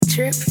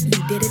Trip, you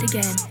did it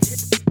again.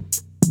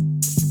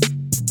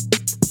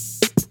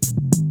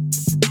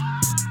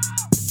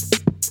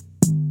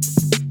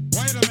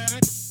 Wait a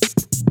minute.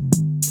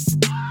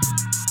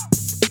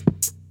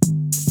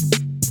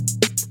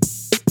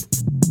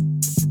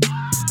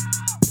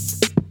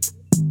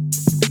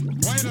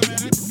 Wait a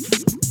minute.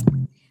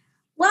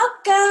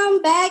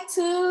 Welcome back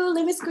to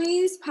Lemon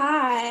Squeeze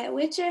Pod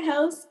with your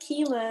host,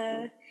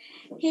 Keela.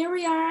 Here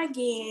we are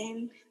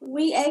again.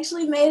 We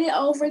actually made it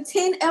over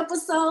 10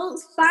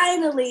 episodes,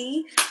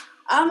 finally.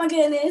 Oh my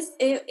goodness,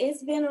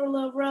 it's been a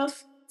little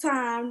rough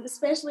time,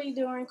 especially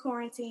during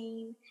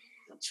quarantine,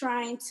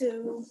 trying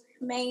to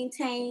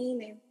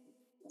maintain and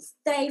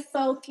stay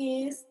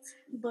focused,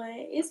 but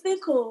it's been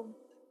cool.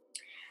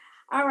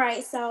 All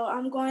right, so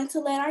I'm going to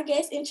let our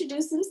guest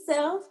introduce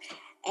himself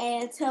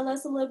and tell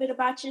us a little bit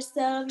about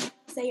yourself.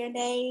 Say your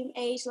name,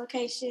 age,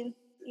 location,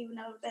 even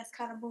though that's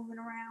kind of moving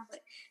around, but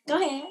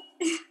go ahead.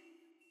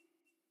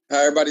 How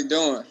everybody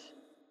doing?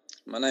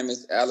 My name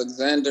is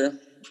Alexander.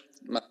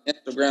 My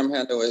Instagram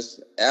handle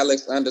is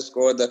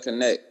Alex_the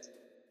Connect.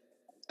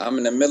 I'm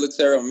in the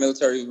military. I'm a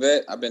military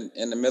vet. I've been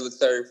in the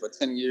military for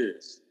 10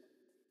 years.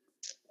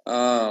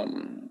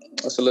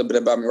 That's a little bit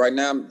about me. Right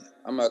now,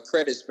 I'm a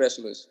credit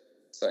specialist.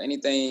 So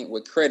anything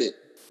with credit,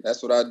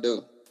 that's what I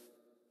do.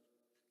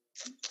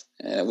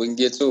 And we can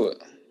get to it.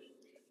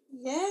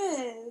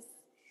 Yes.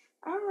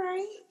 All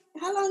right.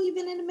 How long you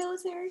been in the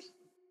military?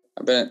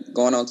 I've been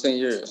going on 10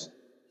 years.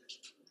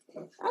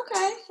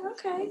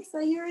 Okay. So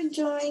you're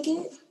enjoying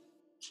it.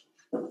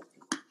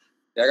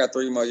 Yeah, I got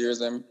 3 more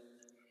years in me.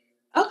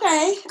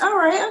 Okay. All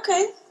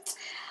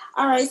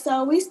right,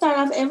 so we start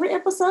off every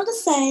episode the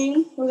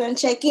same. We're going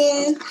to check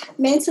in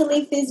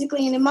mentally,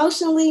 physically, and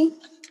emotionally.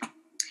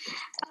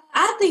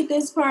 I think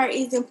this part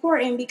is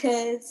important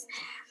because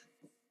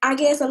I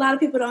guess a lot of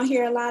people don't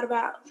hear a lot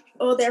about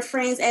their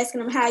friends asking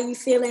them how you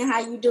feeling, how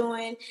you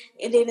doing,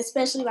 and then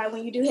especially like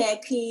when you do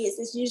have kids,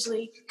 it's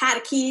usually how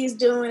the kids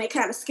doing. They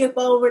kind of skip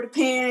over the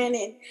parent,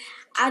 and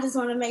I just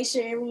want to make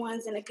sure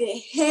everyone's in a good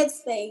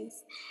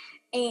headspace,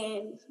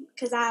 and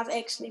because I've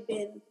actually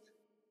been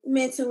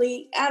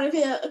mentally out of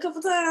here a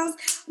couple times,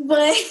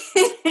 but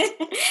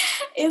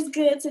it's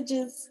good to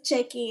just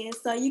check in.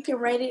 So you can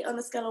rate it on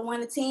a scale of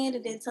 1 to 10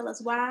 and then tell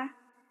us why.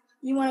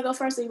 You want to go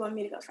first or you want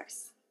me to go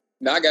first?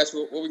 Now, I got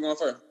you. What we going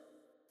for?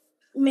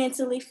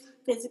 Mentally,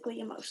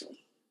 physically,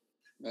 emotionally.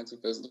 Mentally,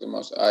 physically,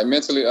 emotionally. All right,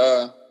 mentally,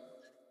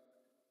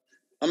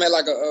 I'm at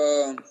like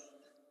a,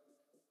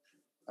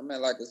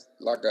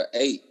 like a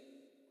 8.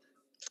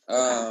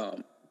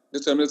 Due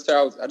to the military,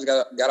 I just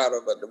got out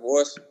of a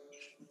divorce,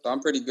 so I'm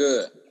pretty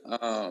good.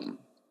 And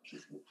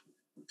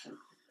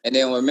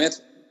then with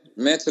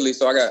mentally,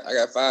 so I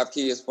got 5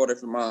 kids, 4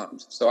 different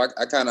moms. So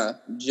I kind of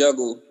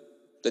juggle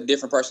the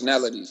different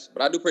personalities,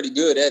 but I do pretty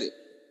good at it.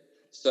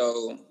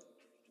 So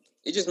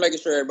it's just making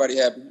sure everybody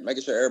happy,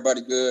 making sure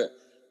everybody good,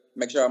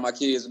 make sure all my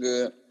kids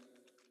good.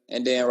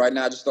 And then right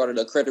now I just started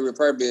a credit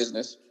repair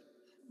business,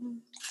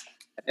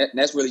 and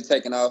that's really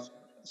taking off.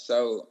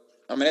 So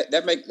I mean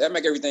that make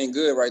everything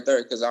good right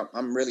there because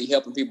I'm really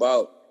helping people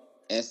out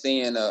and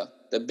seeing the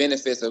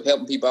benefits of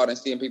helping people out and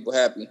seeing people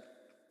happy.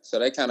 So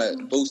they kind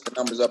of boost the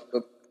numbers up.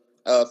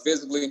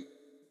 Physically,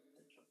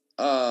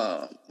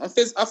 I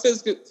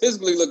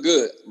physically look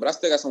good, but I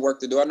still got some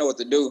work to do. I know what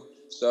to do,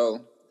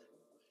 so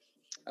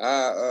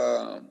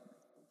I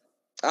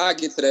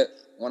get to that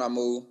when I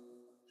move.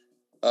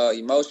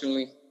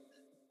 Emotionally,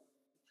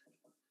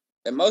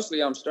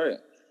 I'm straight.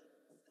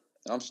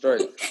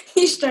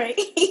 He's straight.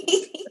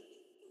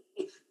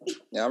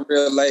 Yeah, I'm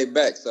real laid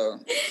back, so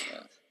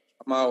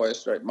I'm always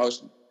straight.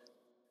 Emotionally,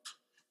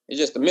 it's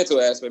just the mental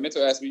aspect.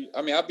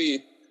 I mean,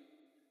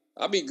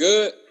 I'll be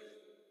good,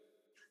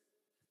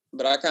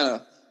 but I kind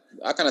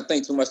of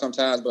think too much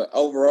sometimes. But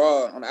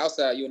overall, on the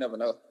outside, you'll never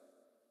know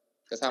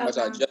because how much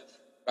I judge.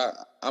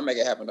 I'll make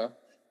it happen though.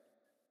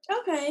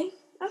 Okay,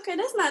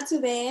 that's not too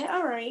bad.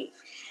 All right.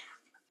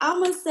 I'm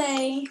going to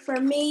say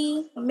for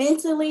me,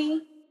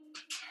 mentally,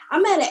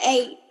 I'm at an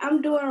 8.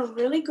 I'm doing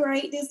really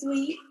great this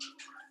week.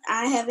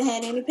 I haven't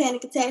had any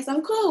panic attacks.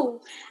 I'm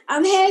cool.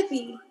 I'm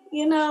happy.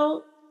 You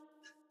know,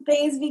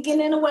 things be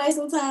getting in the way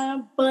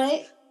sometimes,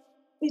 but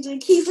we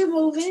just keep it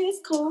moving. It's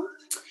cool.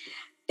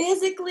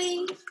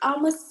 Physically,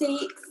 I'm a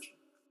 6.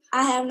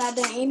 I have not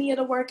done any of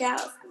the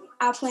workouts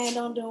I planned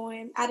on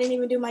doing. I didn't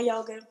even do my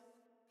yoga.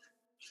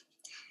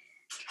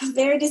 I'm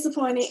very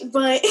disappointed,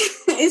 but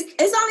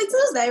it's only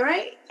Tuesday,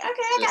 right?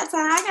 Okay,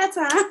 I got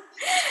time.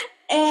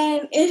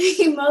 And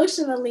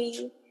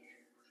emotionally,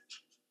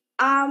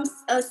 I'm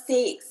a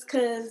 6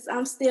 because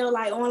I'm still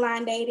like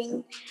online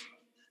dating,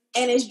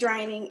 and it's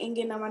draining and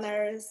getting on my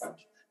nerves.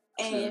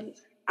 And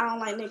I don't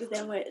like niggas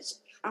that much.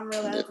 I'm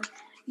realizing,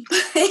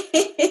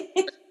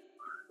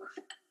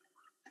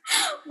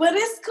 but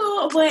it's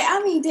cool. But I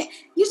mean,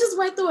 you just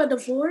went through a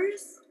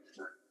divorce.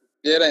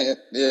 Yeah, it ain't.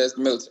 Yeah, it's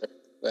the military.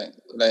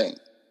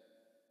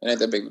 It ain't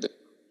that big of a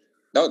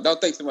deal. Don't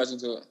think too much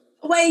into it.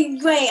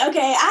 Wait.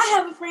 Okay, I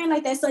have a friend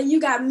like that. So you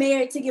got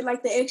married to get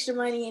like the extra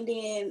money, and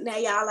then now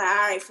y'all like,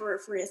 all right, for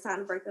it's time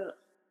to break up.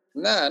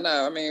 Nah.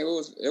 I mean, it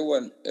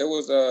wasn't. It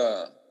was.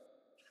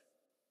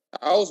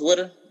 I was with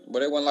her,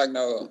 but it wasn't like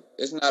no.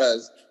 It's not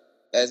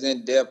as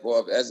in depth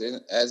or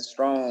as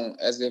strong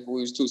as if we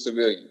was two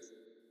civilians,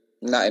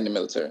 not in the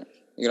military.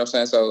 You know what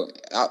I'm saying? So,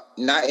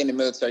 not in the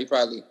military,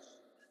 probably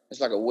it's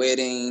like a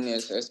wedding.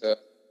 It's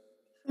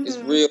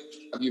real.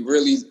 You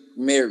really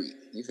married.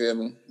 You feel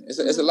me? It's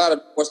a lot of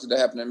divorces that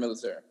happen in the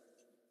military.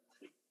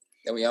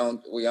 And we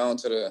on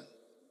to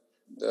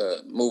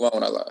the move on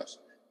with our lives.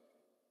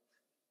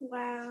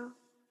 Wow.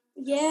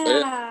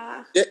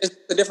 Yeah. It's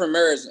a different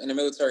marriage in the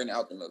military and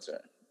out the military.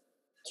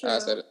 True. I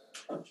said it.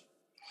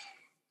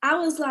 I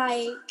was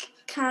like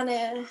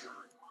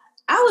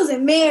I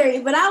wasn't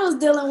married, but I was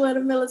dealing with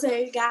a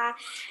military guy.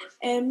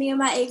 And me and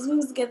my ex, we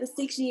was together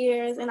 6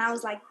 years. And I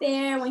was like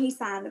there when he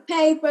signed the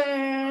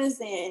papers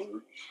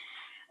and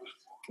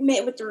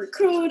met with the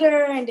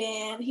recruiter. And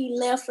then he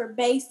left for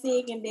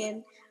basic. And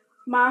then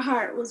my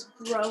heart was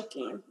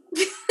broken.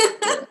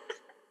 Yeah.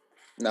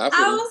 No,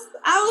 I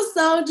was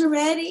so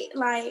dramatic.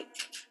 Like,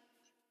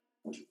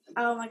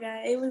 oh my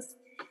God. It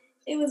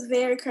was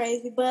very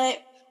crazy.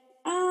 But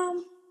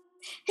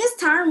his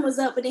term was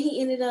up, but then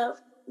he ended up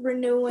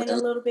renewing a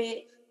little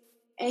bit,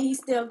 and he's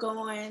still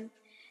going.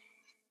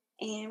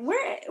 And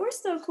we're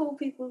still cool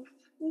people.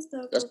 We're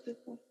still cool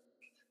people.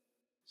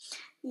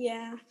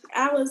 Yeah,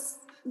 I was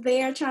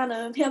there trying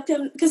to help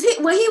him because he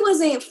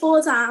wasn't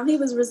full time. He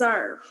was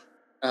reserve.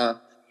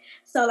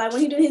 So like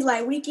when he do his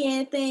like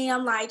weekend thing,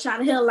 I'm like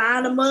trying to help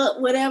line him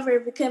up, whatever.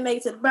 If we couldn't make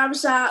it to the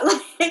barbershop,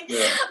 like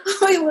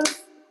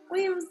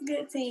we was a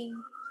good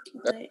team.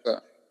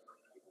 But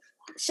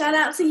shout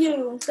out to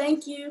you.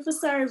 Thank you for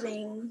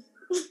serving.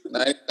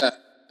 Thank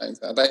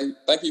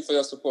you for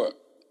your support.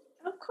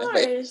 Of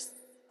course.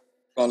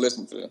 I'm gonna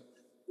listen to it.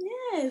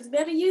 Yes,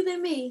 better you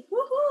than me.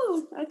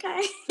 Woohoo!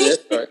 Okay. Yes,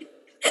 right.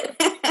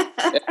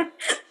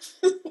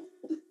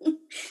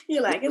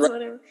 You're like, it's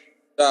whatever.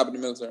 Job in the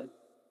military.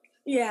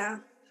 Yeah.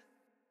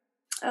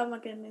 Oh my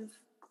goodness.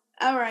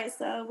 All right,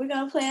 so we're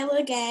gonna play a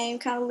little game,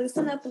 kind of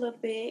loosen up a little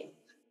bit.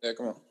 Yeah,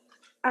 come on.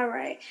 All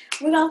right,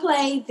 we're gonna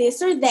play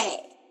this or that.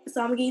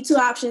 So I'm gonna give you two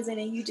options, and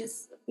then you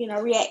just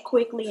react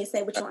quickly and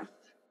say which one.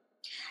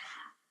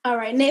 All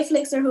right,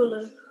 Netflix or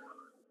Hulu?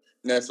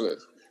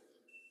 Netflix.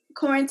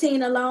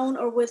 Quarantine alone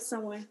or with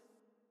someone?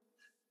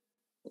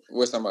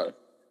 With somebody.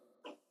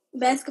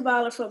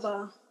 Basketball or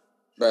football?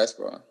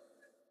 Basketball.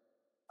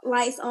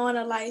 Lights on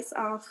or lights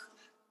off?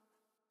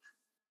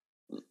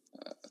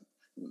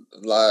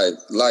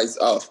 Lights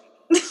off.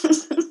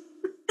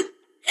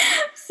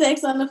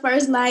 Sex on the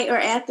first night or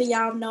after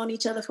y'all have known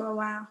each other for a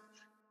while?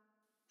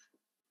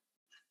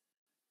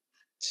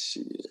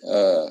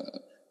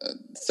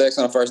 Sex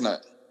on the first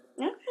night.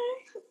 Okay.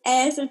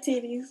 Ass or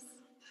titties?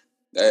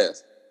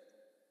 Ass.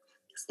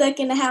 Stuck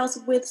in the house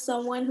with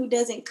someone who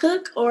doesn't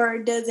cook or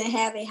doesn't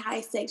have a high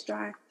sex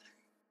drive?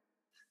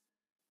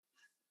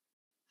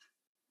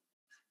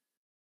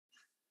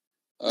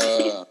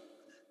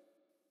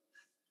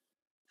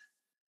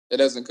 It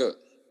doesn't cook.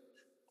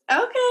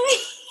 Okay.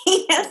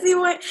 I see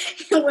what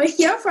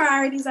your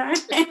priorities are.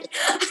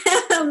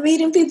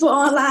 Meeting people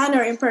online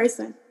or in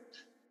person?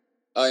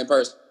 In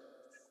person.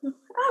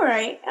 All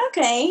right.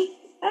 Okay.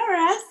 All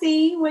right. I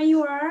see where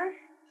you are.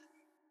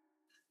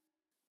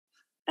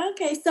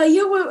 Okay. So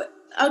you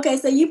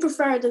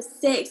prefer the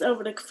sex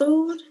over the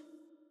food?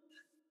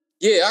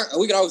 Yeah,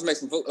 we can always make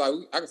some food. Like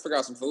I can figure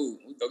out some food.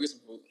 We can go get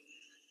some food.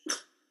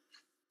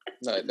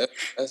 Like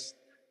that's.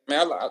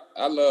 Man,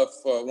 I love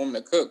for a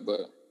woman to cook,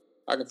 but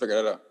I can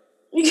figure that out.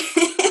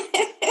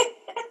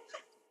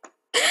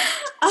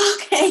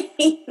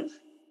 Okay.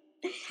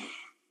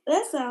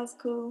 That sounds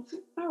cool.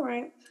 All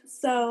right.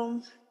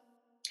 So,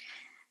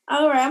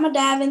 I'm going to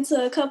dive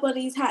into a couple of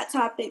these hot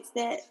topics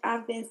that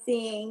I've been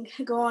seeing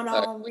going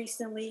on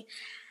recently.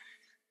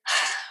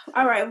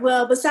 All right.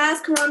 Well,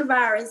 besides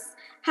coronavirus,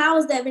 how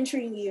has that been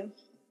treating you?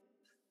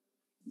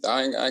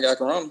 I ain't got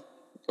corona.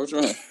 What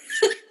you mean?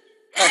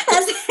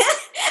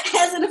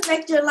 Has it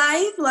affected your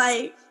life?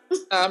 Like,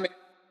 I mean,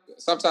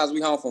 sometimes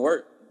we home from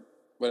work,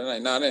 but it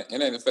ain't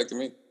affecting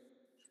me.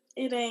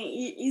 It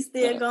ain't. You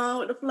still going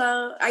with the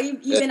flow? Are you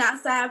been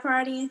outside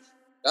partying?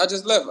 I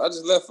just left my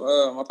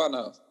partner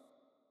house.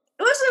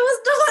 What you was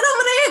doing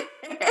over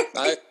there?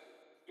 I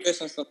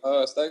fishing some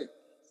steak.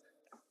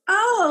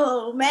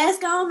 Oh,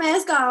 mask on,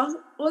 mask off.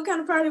 What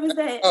kind of party was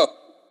that? Oh,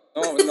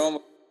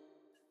 normal.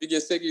 You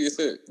get sick, you get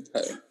sick.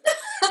 Hey.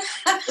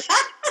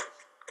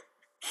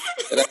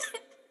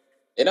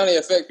 It only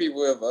affect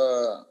people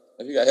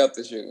if you got health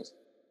issues.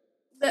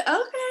 Okay,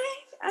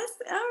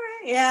 all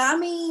right. Yeah, I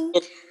mean,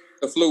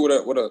 the flu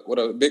with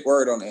a big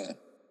word on the end.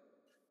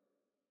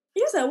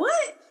 You said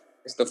what?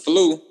 It's the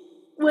flu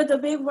with a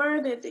big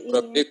word at the end.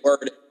 With a big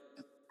word.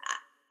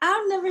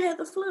 I've never had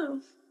the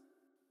flu.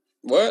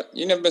 What?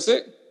 You never been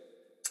sick?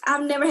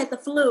 I've never had the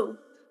flu.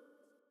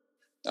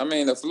 I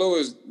mean, the flu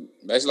is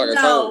basically like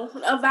a cold.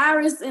 No, a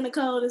virus and a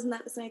cold is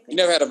not the same thing. You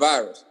never had a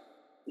virus?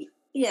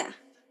 Yeah.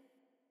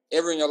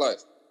 Ever in your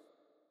life?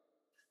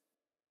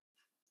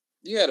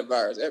 You had a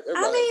virus.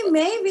 I mean,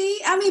 maybe.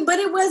 I mean, but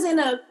it wasn't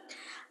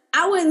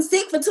I wasn't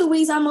sick for 2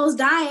 weeks, almost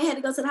dying, had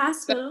to go to the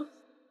hospital.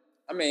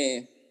 I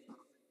mean,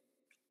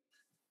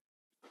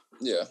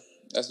 yeah,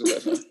 that's the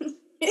best one.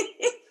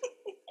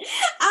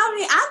 I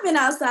mean, I've been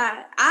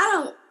outside.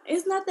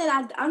 It's not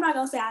that I'm not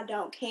going to say I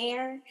don't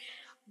care,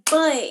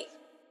 but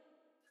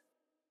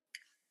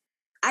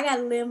I got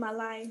to live my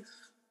life.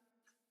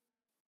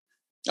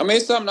 I mean,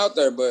 it's something out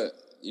there, but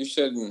you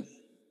shouldn't.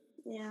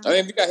 Yeah. I mean,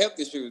 if you got health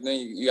issues, then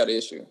you got an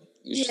issue.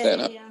 You should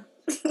stand up. Yeah.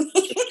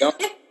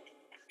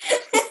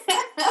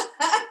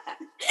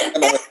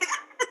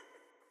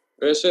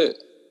 Real shit.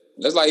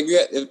 That's like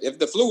if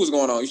the flu was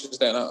going on, you should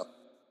stand up.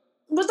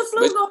 But the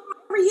flu's going on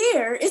every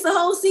year. It's a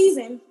whole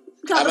season.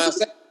 I'm not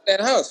saying stay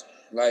in the house.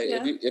 Like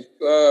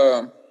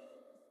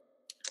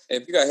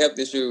if you got health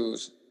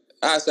issues,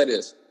 I say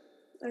this.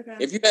 Okay.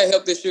 If you got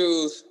health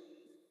issues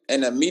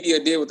and the media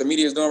did what the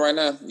media is doing right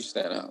now, you should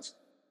stay in the house.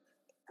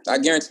 I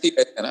guarantee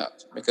you stay in the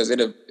house because it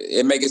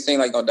make it seem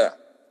like you're gonna die.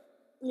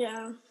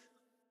 Yeah.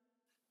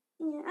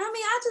 I mean,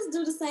 I just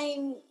do the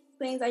same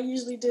things I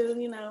usually do.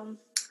 You know,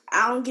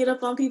 I don't get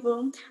up on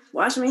people,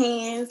 wash my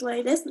hands.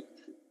 Like that's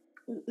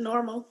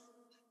normal.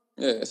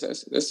 Yeah, it's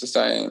the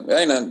same. It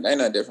ain't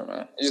nothing different,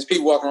 man. It's just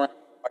people walking around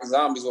like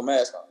zombies with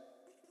masks on.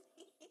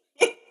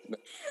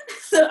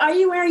 So, are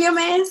you wearing your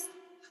mask?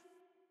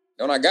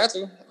 Don't I got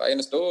to? Like in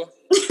the store.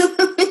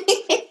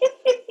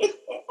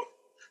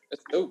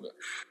 It's stupid.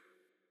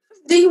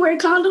 Do you wear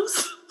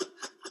condoms?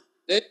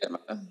 Yeah,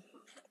 man.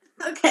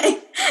 Okay.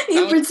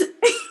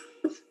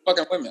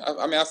 Fucking women.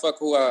 I mean, I fuck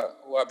who I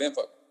been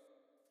fucking.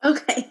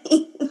 Okay.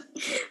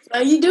 So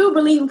you do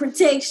believe in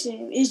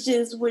protection. It's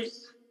just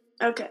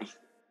okay.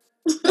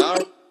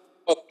 I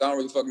don't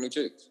really fuck new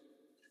chicks.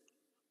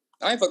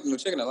 I ain't fucking new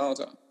chick in a long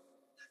time.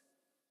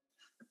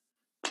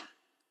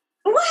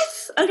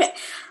 What? Okay.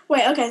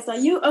 Wait, okay, so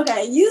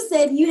you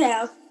said you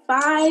have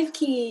 5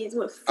 kids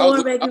with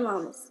 4 baby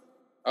mamas.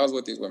 I was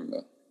with these women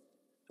though.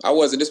 I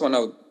wasn't. This one I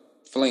was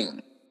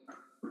fleeing.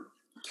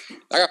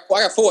 I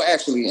got 4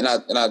 actually, and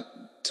I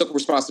took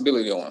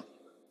responsibility on one.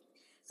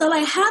 So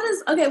like,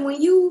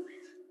 when you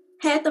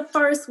had the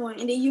first one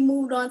and then you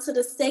moved on to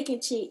the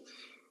second chick,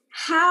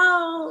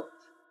 how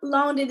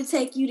long did it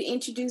take you to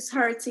introduce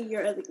her to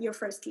your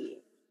first kid?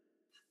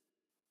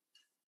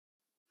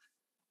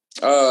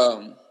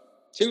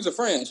 She was a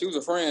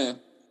friend.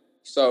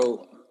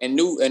 So and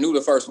knew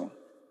the first one.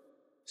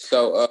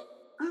 So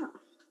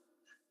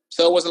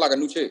so it wasn't like a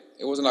new chick.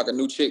 It wasn't like a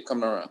new chick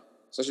coming around.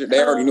 So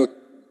they already knew.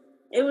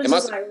 It was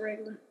just like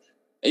regular.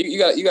 You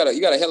got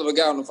a hell of a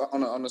guy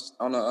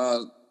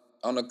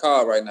on the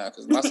call right now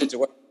because my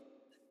situation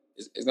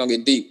is gonna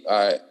get deep.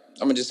 All right,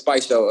 I'm gonna just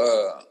spice your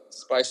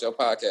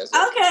podcast.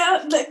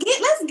 Okay,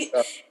 let's get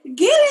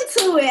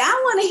into it. I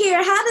want to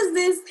hear how does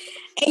this,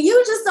 and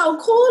you just so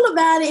cool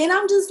about it, and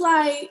I'm just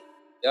like,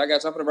 yeah, I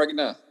got something to break it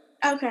down.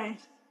 Okay.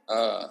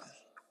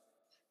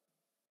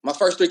 My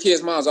first 3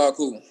 kids' moms all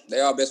cool. They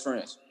all best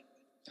friends.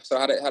 So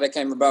how that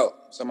came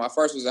about? So my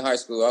first was in high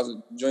school. I was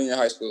a junior in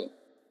high school.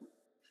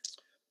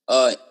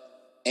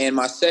 And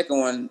my second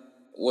one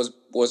was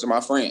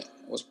my friend.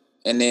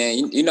 And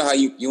then you know how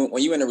you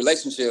when you're in a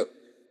relationship,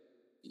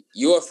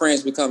 your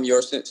friends become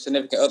your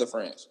significant other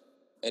friends,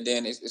 and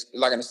then it's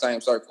like in the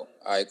same circle.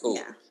 All right, cool.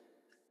 Yeah.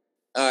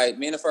 All right,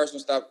 me and the first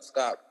one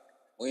stopped.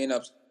 We end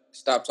up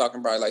stopped talking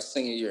about like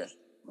senior year.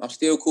 I'm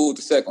still cool with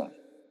the second one.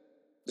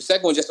 The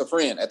second one was just a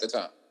friend at the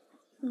time.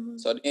 Mm-hmm.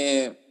 So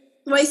then.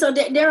 Wait, so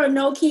there are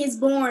no kids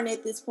born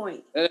at this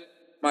point? My end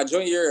of my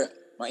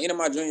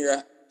junior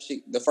year,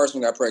 the first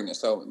one got pregnant.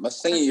 So my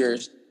senior year,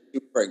 she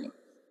was pregnant.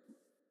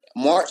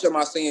 March of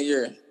my senior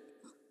year,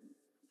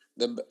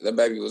 the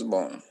baby was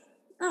born.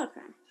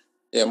 Okay.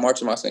 Yeah,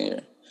 March of my senior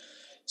year.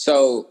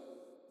 So,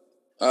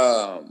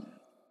 I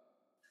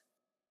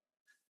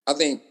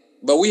think,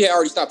 but we had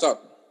already stopped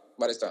talking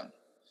by this time.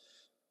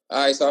 All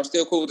right, so I'm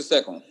still cool with the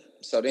second one.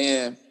 So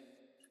then,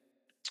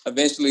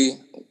 eventually,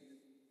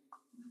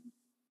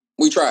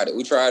 we tried it, and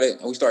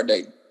we started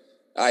dating.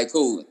 All right,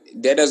 cool.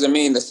 That doesn't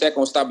mean the second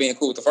one stopped being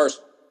cool with the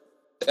first one.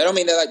 That don't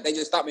mean that like, they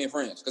just stopped being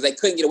friends because they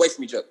couldn't get away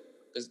from each other.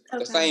 Because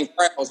the same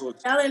crowds was...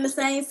 Y'all in the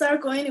same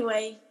circle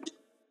anyway.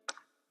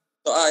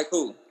 So, all right,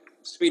 cool.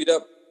 Speed it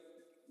up.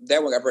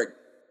 That one got pregnant.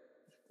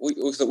 We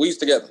used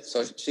together,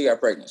 so she got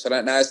pregnant. So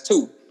now it's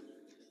 2.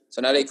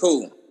 So now they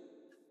cool.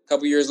 A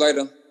couple years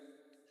later,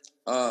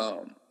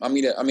 I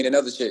meet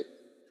another chick.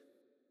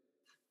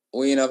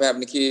 We end up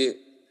having a kid,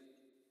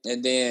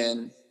 and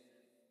then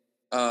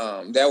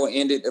that one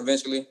ended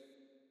eventually.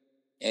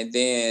 And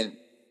then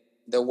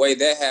the way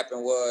that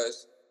happened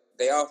was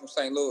they all from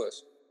St.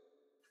 Louis.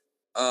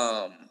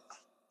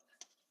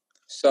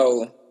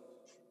 So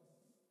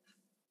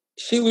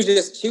she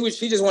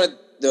just wanted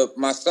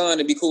my son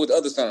to be cool with the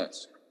other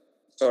sons.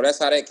 So that's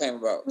how that came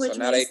about. Which so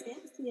now makes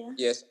sense, yeah.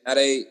 Yes, now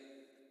they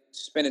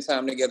spending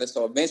time together.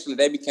 So eventually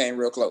they became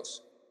real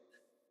close.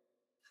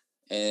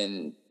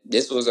 And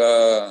this was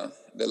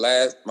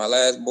my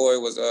last boy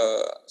was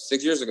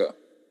 6 years ago.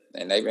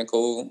 And they've been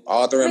cool.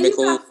 All 3 of them been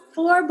cool. Got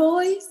 4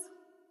 boys?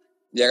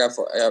 Yeah, I got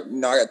 4.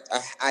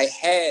 I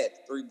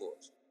had 3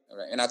 boys.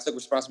 Right? And I took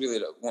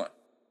responsibility of 1.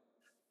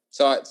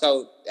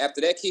 So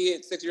after that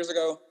kid 6 years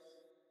ago,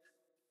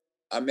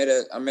 I met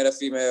a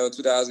female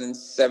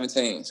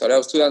 2017. So that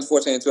was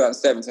 2014 and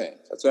 2017.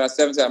 So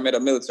 2017 I met a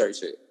military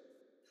chick.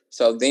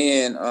 So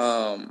then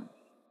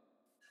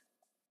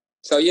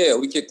so yeah,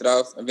 we kicked it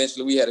off.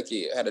 Eventually we had a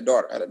kid. I had a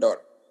daughter.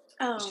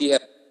 Oh. She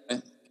had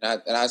and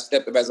I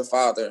stepped up as a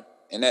father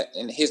in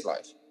his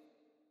life.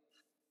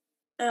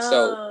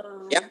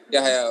 So yeah,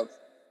 I have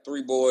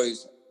 3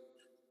 boys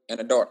and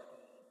a daughter.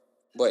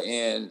 But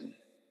in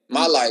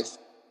my life,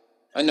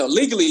 I know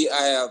legally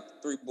I have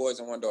 3 boys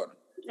and 1 daughter.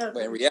 Okay.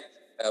 But in reality,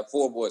 I have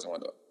 4 boys and 1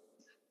 daughter.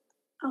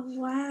 Oh,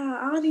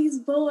 wow. All these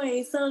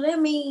boys. So that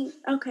means,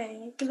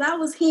 okay. Because I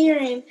was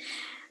hearing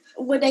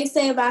what they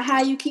say about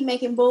how you keep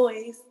making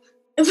boys.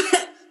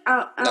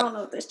 I don't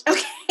know this.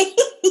 Okay.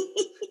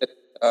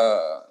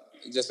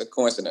 It's just a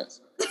coincidence.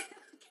 Okay.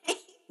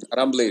 I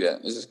don't believe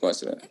that. It's just a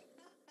coincidence.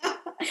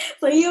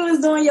 So you was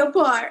doing your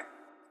part.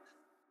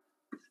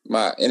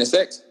 My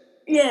intersex?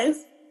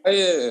 Yes. Oh,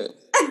 yeah.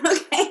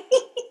 Okay.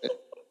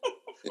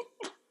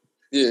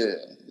 Yeah.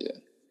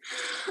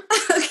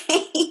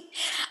 Okay.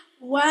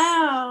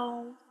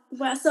 Wow.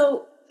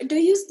 So, do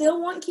you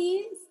still want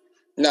kids?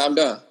 No, I'm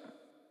done.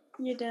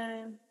 You're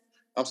done.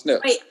 I'm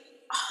snipped. Wait.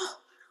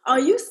 Are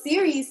you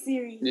serious?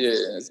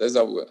 Yeah, that's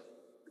over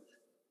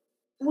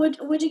with.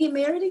 Would you get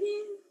married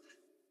again?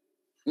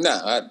 No,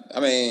 I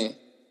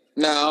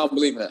don't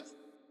believe in that.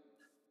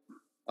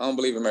 I don't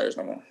believe in marriage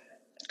no more.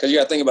 Because you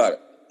got to think about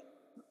it.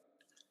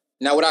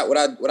 Now, would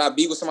I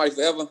be with somebody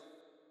forever?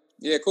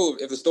 Yeah, cool.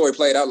 If the story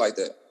played out like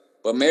that,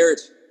 but marriage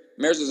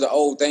is an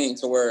old thing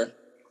to where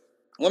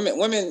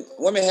women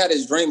had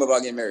this dream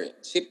about getting married.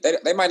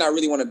 They might not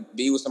really want to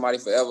be with somebody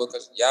forever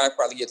because y'all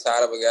probably get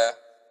tired of a guy.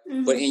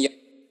 Mm-hmm. But in your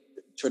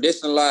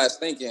traditionalized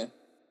thinking,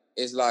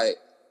 it's like,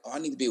 oh, I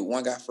need to be with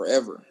one guy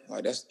forever.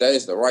 Like that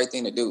is the right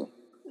thing to do.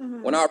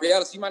 Mm-hmm. When in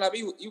reality, you might not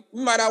you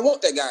might not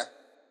want that guy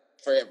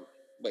forever,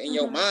 but in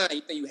your mind,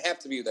 you think you have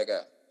to be with that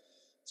guy.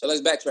 So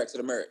let's backtrack to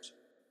the marriage.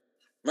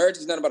 Marriage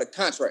is nothing but a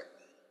contract.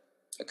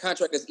 A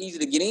contract that's easy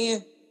to get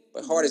in,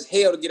 but hard as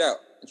hell to get out.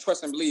 And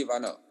trust and believe, I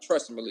know.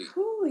 Trust and believe.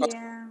 Ooh,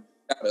 yeah.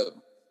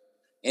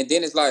 And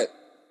then it's like,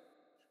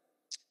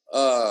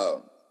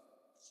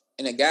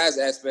 in a guy's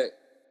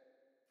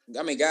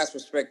guy's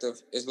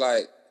perspective, it's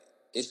like,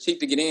 it's cheap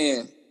to get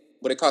in,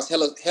 but it costs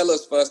hella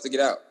for us to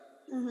get out.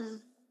 Mm-hmm.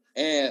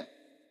 And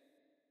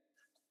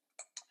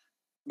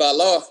by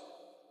law,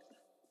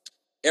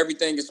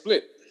 everything is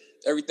split.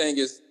 Everything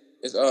is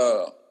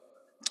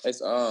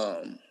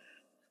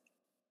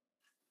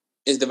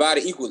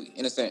divided equally,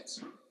 in a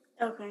sense.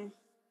 Okay.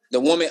 The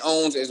woman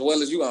owns as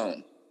well as you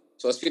own.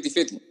 So it's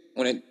 50-50.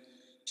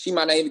 She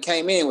might not even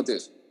came in with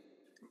this.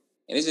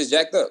 And it's just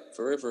jacked up,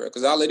 for real.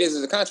 Because all it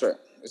is a contract.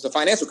 It's a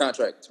financial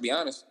contract, to be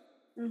honest.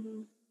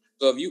 Mm-hmm.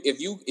 So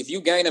if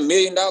you gain $1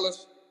 million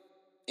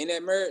in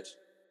that marriage,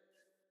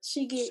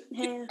 she get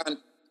half.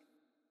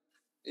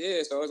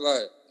 Yeah, so it's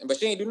like, but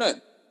she ain't do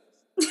nothing.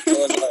 So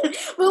it's like,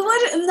 but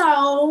what?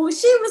 No,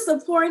 she was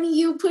supporting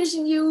you,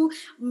 pushing you,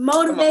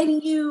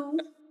 motivating you.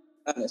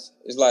 Honest,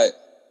 it's like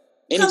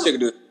any chick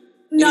do it.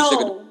 No, chick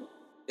do it.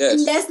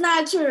 Yes, that's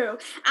not true.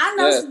 I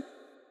know. Yes.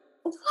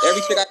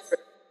 Every chick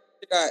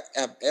I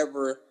have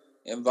ever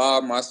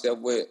involved myself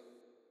with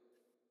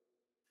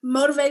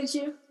motivated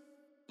you.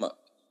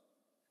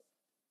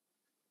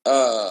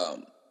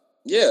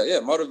 Yeah,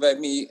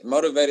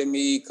 motivated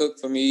me, cooked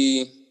for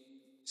me,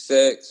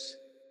 sex.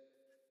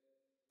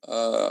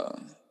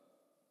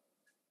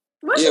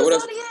 What's your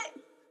zodiac?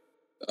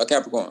 A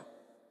Capricorn.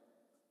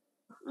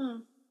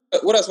 Mm.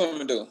 What else want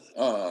to do?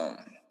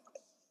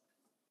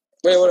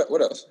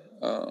 What else?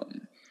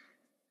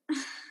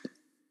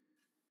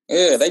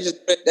 Yeah, they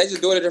just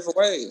do it in different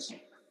ways.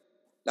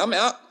 I mean,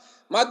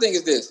 my thing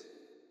is this: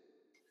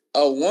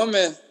 a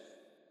woman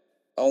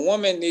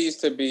needs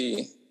to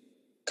be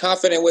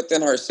confident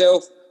within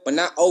herself, but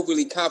not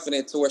overly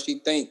confident to where she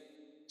think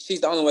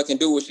she's the only one that can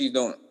do what she's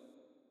doing.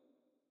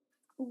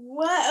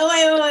 What?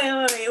 Wait.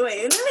 Let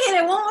me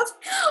hear that one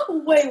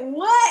more. Wait,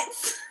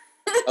 what?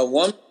 A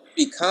woman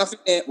be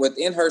confident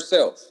within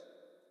herself,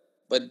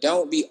 but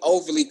don't be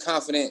overly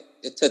confident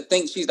to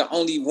think she's the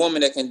only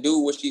woman that can do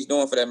what she's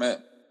doing for that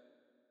man.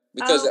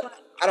 Because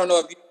I don't know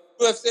if you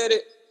have said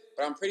it,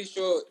 but I'm pretty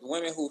sure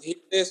women who hear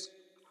this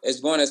is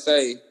going to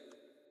say,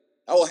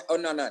 oh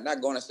no,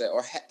 not going to say,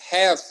 or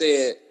have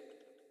said,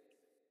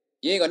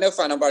 you ain't going to never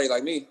find nobody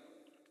like me.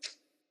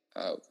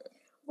 Okay.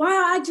 Wow,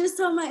 I just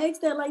told my ex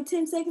that like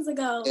 10 seconds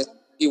ago. Yes,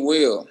 he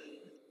will.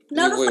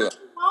 No, he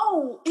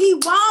won't. He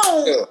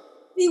won't. Yeah.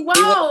 He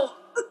won't.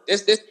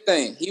 This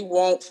thing. He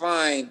won't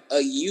find a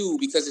you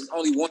because it's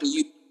only one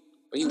you.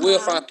 But he will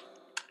find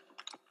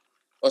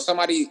or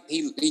somebody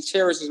he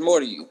cherishes more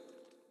to you.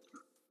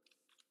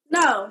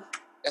 No.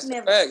 That's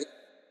never. A fact.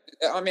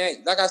 I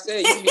mean, like I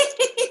said, you be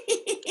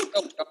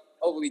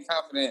overly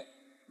confident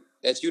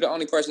that you're the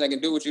only person that can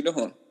do what you're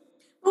doing.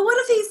 But what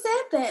if he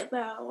said that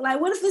though? Like,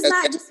 what if it's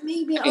not just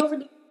me being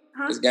overly?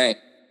 Huh? It's game.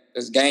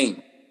 It's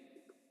game.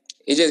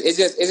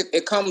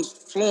 It comes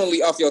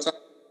fluently off your tongue.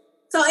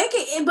 So it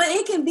but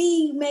it can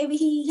be maybe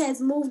he has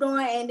moved on,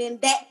 and then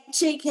that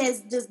chick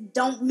has just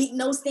don't meet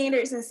no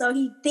standards, and so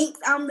he thinks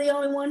I'm the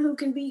only one who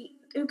can do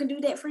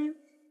that for him.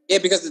 Yeah,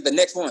 because it's the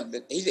next one.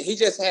 He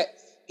just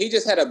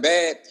had a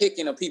bad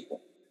picking of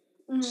people.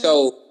 Mm-hmm.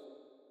 So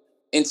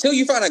until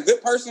you find a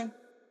good person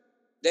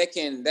that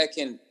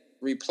can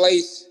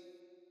replace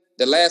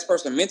the last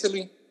person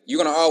mentally,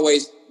 you're gonna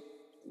always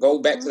go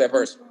back to that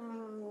person.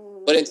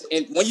 But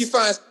when you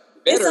find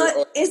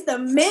better, it's the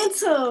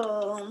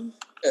mental.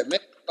 Yeah,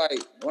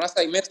 like when I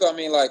say mental, I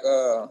mean like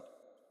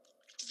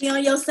be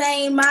on your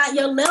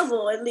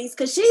level at least,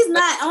 because she's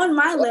not on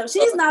my level.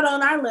 She's not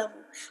on our level.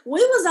 We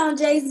was on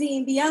Jay-Z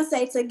and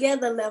Beyonce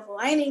together level.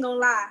 I ain't even gonna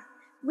lie.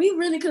 We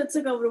really could have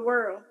took over the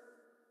world.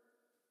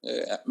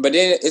 Yeah, but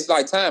then it's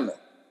like timing.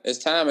 It's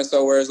timing.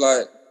 So where it's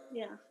like,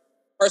 yeah,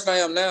 person I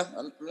am now,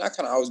 I'm not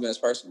kind of always been this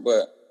person,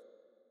 but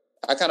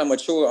I kind of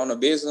mature on the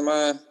business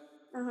mind.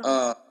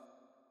 Uh-huh.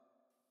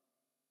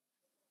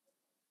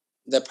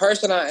 The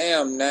person I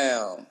am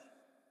now,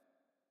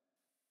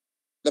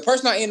 the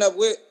person I end up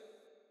with,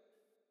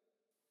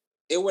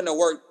 it wouldn't have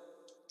worked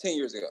 10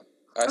 years ago.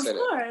 Of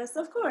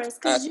course,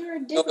 because you're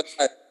different.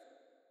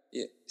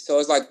 So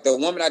it's like the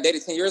woman I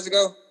dated 10 years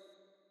ago,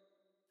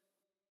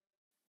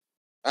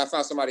 I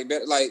found somebody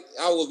better. Like,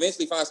 I will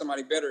eventually find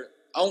somebody better,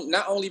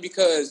 not only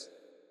because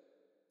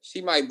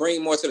she might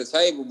bring more to the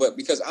table, but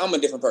because I'm a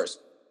different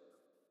person.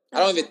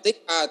 Okay. I don't even think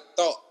I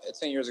thought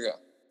 10 years ago.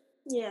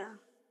 Yeah.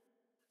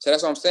 So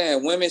that's what I'm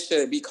saying. Women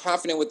should be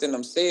confident within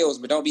themselves,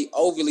 but don't be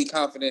overly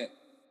confident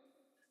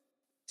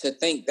to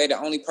think they're the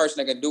only person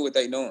that can do what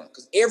they're doing.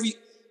 Because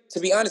to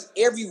be honest,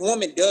 every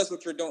woman does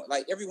what you're doing.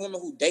 Like, every woman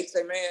who dates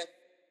a man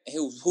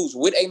and who's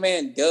with a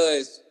man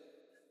does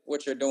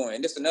what you're doing.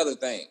 And this is another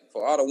thing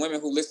for all the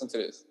women who listen to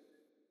this.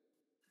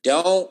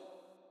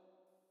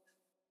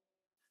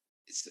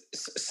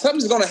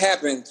 Something's going to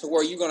happen to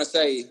where you're going to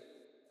say,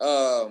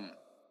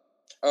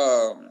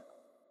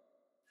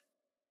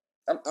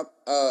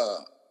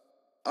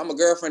 I'm a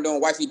girlfriend doing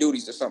wifey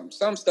duties or something.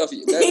 Some stuff.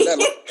 Yeah.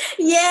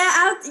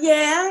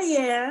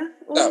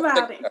 What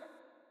about it?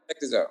 Check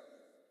this out.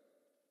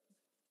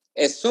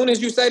 As soon as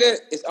you say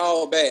that, it's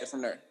all bad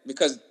from there.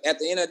 Because at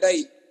the end of the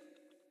day,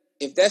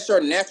 if that's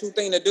your natural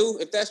thing to do,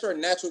 if that's your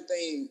natural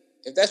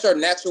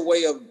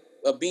way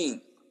of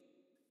being,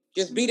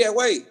 just be that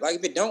way. Like,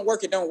 if it don't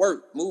work, it don't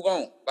work. Move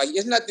on. Like,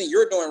 it's nothing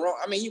you're doing wrong.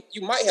 I mean,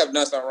 you might have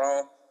done something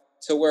wrong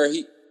to where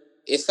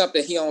it's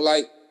something he don't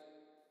like,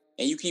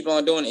 and you keep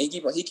on doing it, and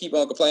he keep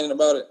on complaining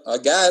about it. A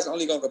guy's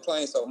only gonna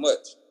complain so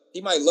much. He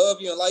might love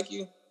you and like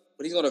you,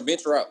 but he's gonna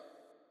venture out.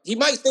 He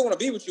might still want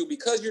to be with you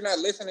because you're not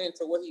listening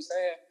to what he's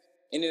saying.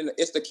 And then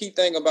it's the key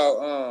thing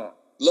about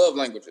love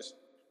languages.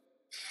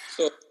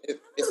 So if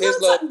his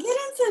love, get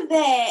into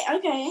that.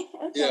 Okay.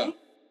 Yeah.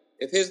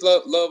 If his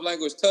love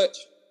language touch,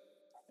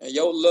 and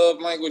your love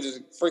language is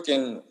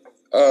freaking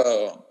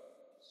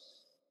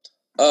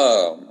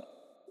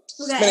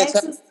we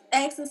got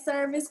acts of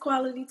service,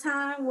 quality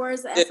time,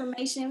 words of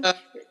affirmation,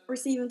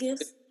 receiving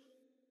gifts.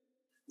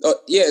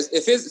 Yes,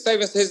 if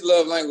his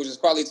love language is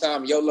quality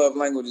time, your love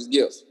language is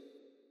gifts.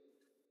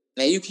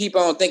 Now you keep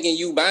on thinking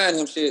you buying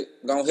him shit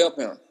gonna help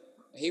him.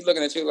 He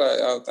looking at you like,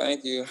 oh,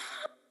 thank you.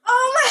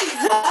 Oh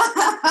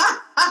my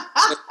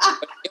God.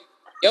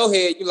 Your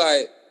head, you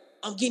like,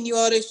 I'm getting you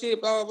all this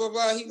shit, blah blah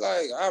blah. He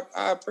like,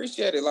 I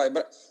appreciate it, like,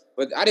 but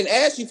I didn't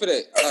ask you for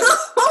that. Like,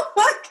 oh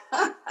my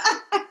God.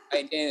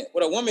 And then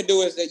what a woman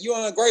do is that you're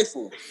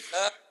ungrateful. You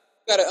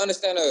gotta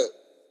understand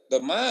the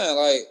mind.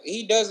 Like,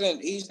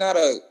 he's not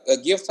a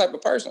gift type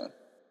of person.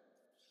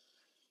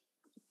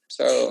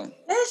 So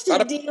that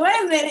shit deep.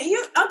 Wait a minute. You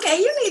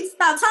need to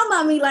stop talking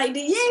about me like that.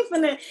 You ain't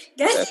finna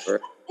get that's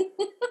for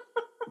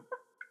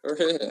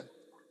real.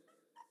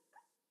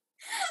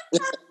 I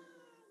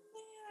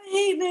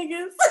hate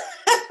niggas.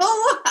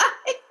 Why?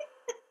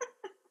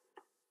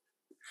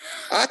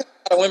 I got a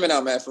lot of women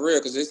out, man, for real,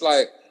 because it's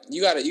like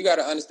you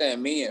gotta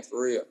understand men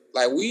for real.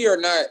 Like, we are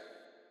not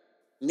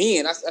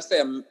men. I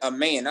say a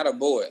man, not a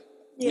boy.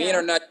 Yeah. Men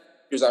are not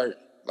cheaters out here.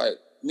 Like,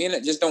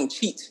 men just don't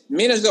cheat.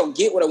 Men just don't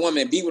get with a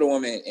woman, be with a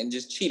woman, and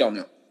just cheat on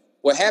them.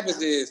 What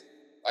happens is,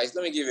 like,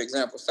 let me give you an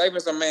example. Say for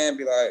instance, a man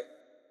be like,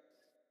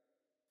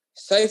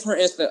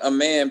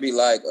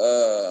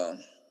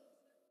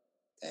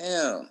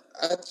 damn,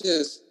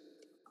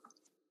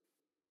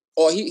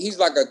 or he's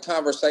like a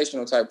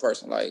conversational type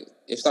person. Like,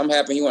 if something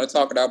happened, you want to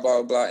talk it out,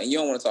 blah, blah, blah, and you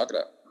don't want to talk it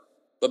out.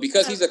 But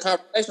because he's a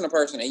conversational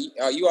person, and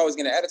you always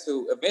get an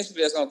attitude,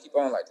 eventually that's going to keep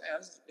on like,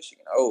 damn, this shit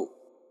getting old.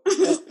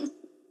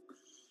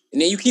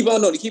 And then you keep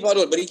on doing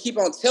it, but he keep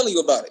on telling you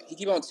about it. He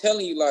keep on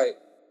telling you, like,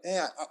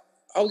 damn,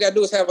 all we got to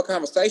do is have a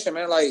conversation,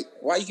 man. Like,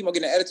 why you keep on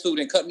getting an attitude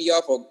and cutting me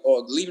off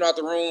or leaving out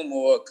the room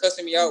or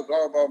cussing me out,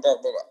 blah, blah, blah,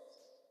 blah, blah.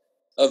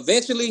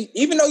 Eventually,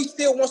 even though he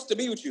still wants to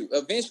be with you,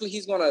 eventually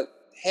he's going to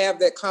have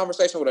that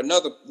conversation with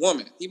another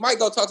woman. He might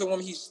go talk to a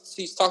woman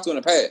he's talked to in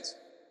the past.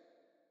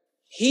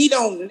 He's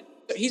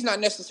not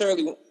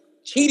necessarily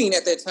cheating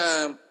at that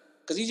time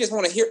because he just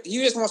wants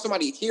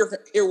somebody to hear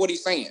what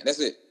he's saying. That's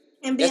it.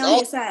 And be on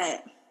his side.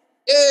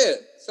 Yeah.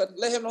 So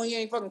let him know he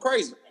ain't fucking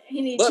crazy.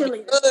 He need But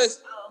cheerleaders.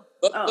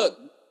 look,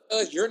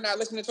 because you're not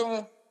listening to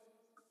him,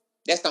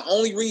 that's the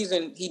only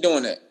reason he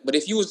doing that. But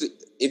if you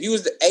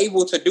was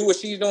able to do what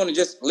she's doing and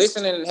just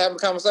listening and having a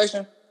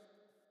conversation,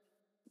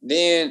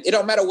 then it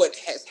don't matter what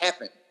has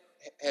happened,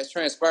 has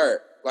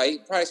transpired.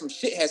 Like probably some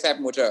shit has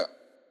happened with y'all,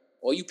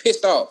 or you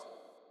pissed off.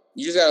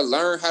 You just gotta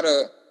learn how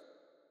to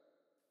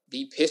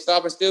be pissed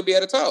off and still be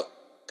able to talk.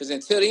 Because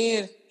until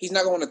then, he's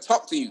not going to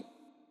talk to you.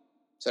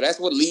 So that's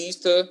what leads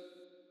to.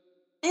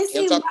 And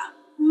see,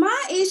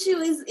 my issue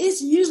is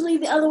it's usually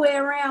the other way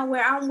around,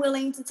 where I'm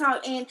willing to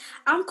talk, and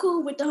I'm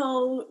cool with the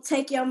whole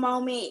take your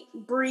moment,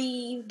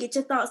 breathe, get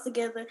your thoughts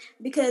together.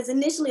 Because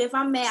initially, if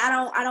I'm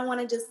mad, I don't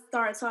want to just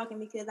start talking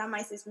because I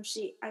might say some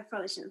shit I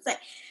probably shouldn't say.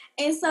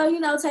 And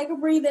so, take a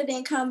breather,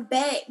 then come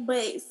back.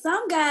 But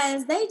some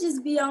guys, they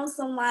just be on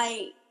some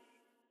like,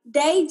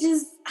 they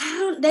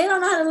don't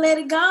know how to let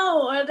it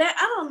go, or that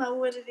I don't know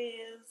what it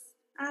is.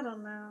 I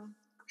don't know.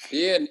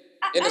 Yeah,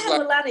 I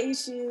have a lot of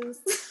issues.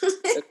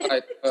 It's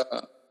like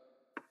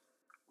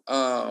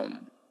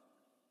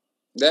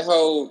that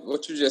whole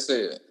what you just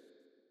said.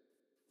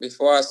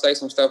 Before I say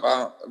some stuff,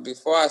 I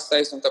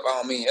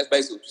don't mean. That's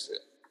basically what you said.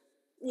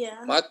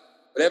 Yeah.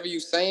 Whatever you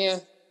saying,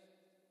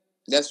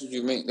 that's what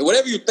you mean.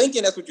 Whatever you're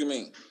thinking, that's what you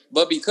mean.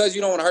 But because you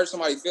don't want to hurt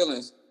somebody's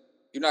feelings,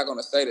 you're not going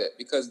to say that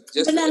because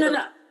just. But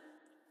no.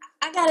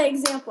 I got an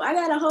example. I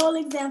got a whole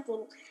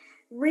example.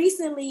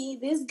 Recently,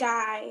 this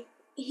guy,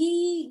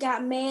 he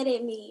got mad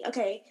at me.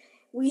 Okay,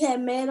 we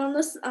had met on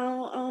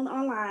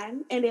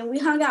online, and then we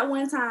hung out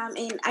one time,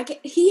 and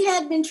he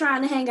had been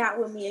trying to hang out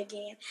with me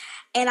again,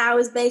 and I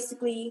was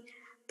basically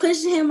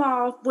pushing him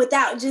off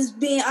without just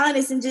being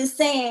honest and just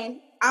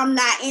saying I'm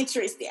not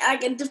interested.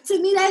 To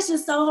me, that's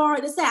just so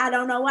hard to say. I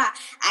don't know why.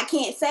 I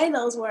can't say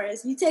those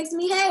words. You text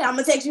me, hey, I'm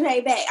gonna text you,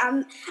 hey, back.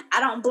 I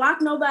don't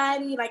block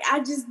nobody. Like, I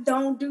just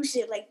don't do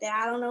shit like that.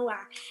 I don't know why.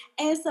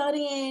 And so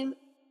then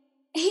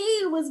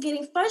he was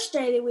getting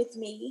frustrated with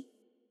me,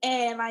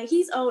 and like,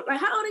 he's old. Like,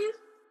 how old are you?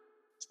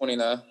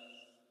 29.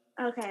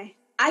 Okay.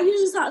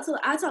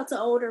 I talk to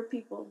older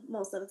people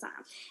most of the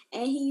time,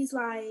 and he's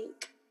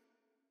like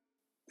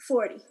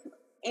 40,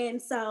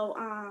 and so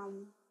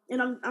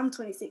and I'm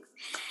 26.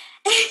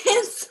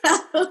 And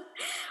so,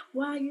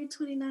 wow, you're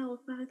 29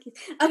 with 5 kids.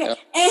 Okay. Yep.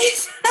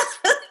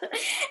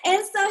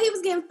 And so he was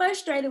getting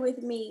frustrated with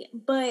me,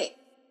 but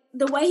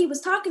the way he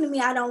was talking to me,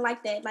 I don't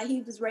like that. Like,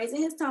 he was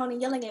raising his tone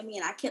and yelling at me,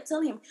 and I kept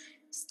telling him,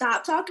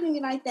 stop talking to me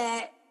like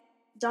that.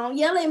 Don't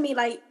yell at me,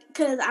 like,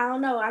 because I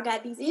don't know, I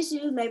got these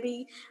issues.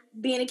 Maybe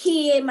being a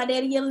kid, my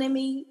daddy yelling at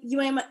me,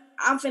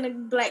 I'm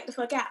finna black the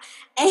fuck out.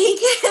 And he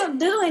kept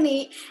doing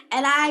it,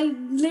 and I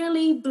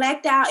literally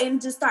blacked out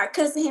and just start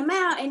cussing him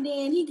out, and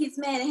then he gets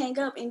mad and hang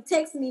up and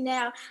texts me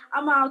now.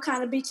 I'm all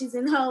kind of bitches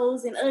and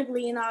hoes and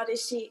ugly and all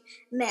this shit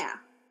now.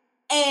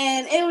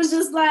 And it was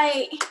just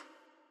like,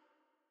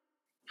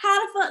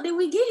 how the fuck did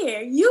we get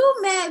here? You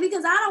mad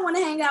because I don't want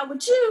to hang out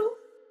with you.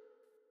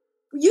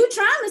 You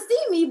trying to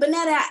see me, but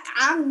now that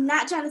I'm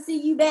not trying to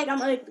see you back, I'm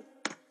ugly.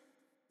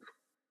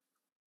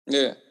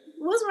 Yeah.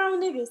 What's wrong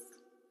with niggas?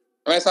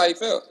 That's how you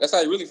felt. That's how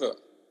you really felt.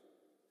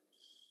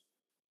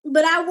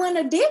 But I wouldn't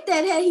have did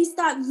that had he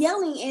stopped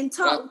yelling and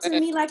talked to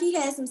me like he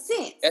had some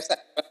sense. That's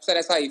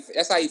how he feels.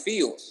 That's how he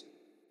feels.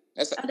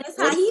 That's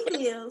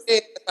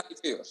how he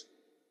feels.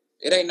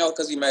 It ain't no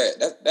because he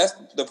mad. That's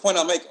the point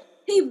I'm making.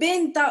 He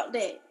been thought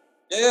that.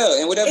 Yeah,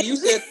 and whatever you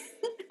said,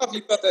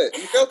 you felt that.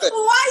 You felt that.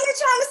 Why are you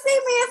trying to see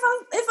me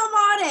if I'm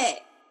all that?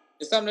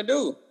 It's something to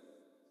do.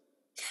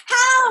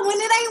 How when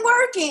it ain't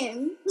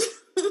working?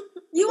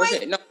 You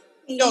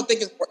don't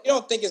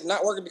think it's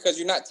not working because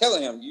you're not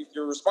telling him.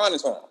 You're responding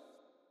to him.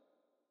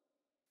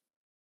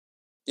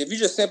 If you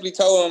just simply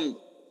told him,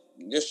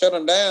 just shut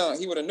him down,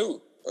 he would have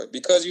knew. But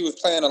because you was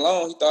playing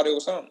along, he thought it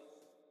was something.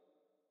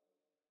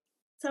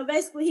 So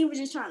basically, he was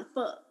just trying to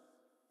fuck.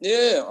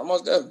 Yeah,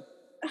 almost definitely.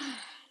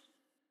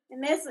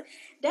 And that's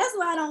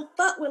why I don't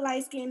fuck with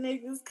light-skinned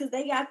niggas, because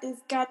they got this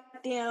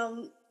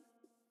goddamn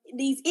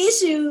these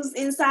issues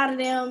inside of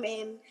them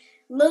and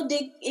little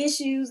dick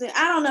issues, and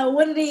I don't know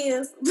what it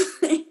is.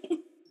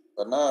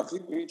 But nah,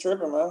 people be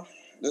tripping, man.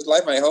 This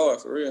life ain't hard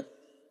for real.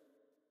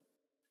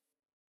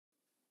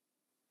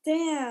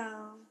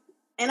 Damn.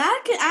 And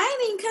I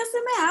ain't even cuss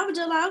him out. I was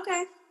just like,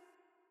 okay.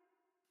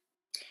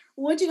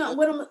 What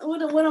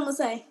I'm gonna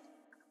say?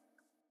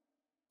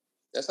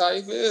 That's how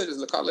you feel.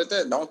 Just call it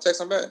that. Don't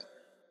text him back.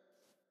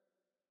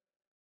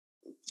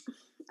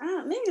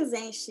 Niggas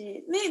ain't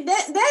shit.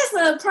 That's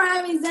a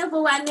prime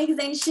example why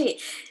niggas ain't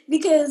shit.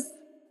 Because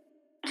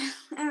I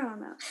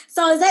don't know.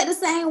 So is that the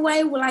same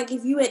way with, like,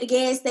 if you at the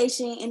gas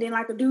station and then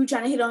like a dude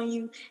trying to hit on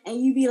you and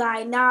you be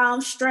like, nah,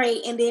 I'm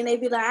straight, and then they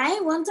be like, I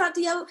ain't want to talk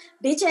to your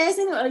bitch ass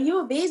anyway. Are you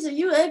a bitch? Are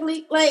you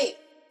ugly? Like,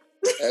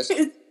 that's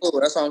cool.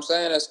 That's what I'm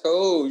saying. That's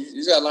cool. You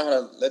just gotta learn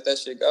how to let that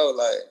shit go.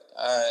 Like,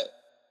 alright,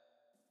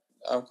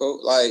 I'm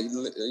cool. Like,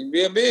 you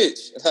be a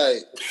bitch.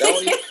 Like,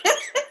 don't even.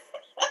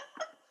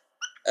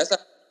 That's how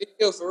you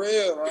feel for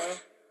real, man.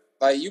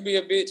 Like, you be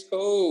a bitch,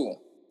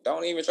 cool.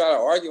 Don't even try to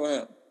argue with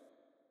him.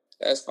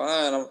 That's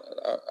fine.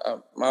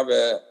 I'm my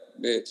bad,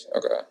 bitch.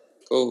 Okay.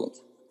 Cool.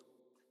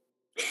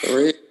 For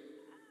real.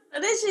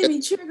 That should be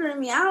triggering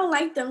me. I don't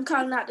like them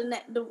calling out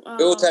the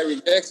Dude take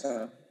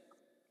rejection.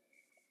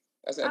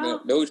 That's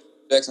that dude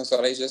rejection,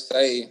 so they just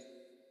say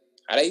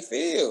how they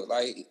feel.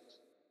 Like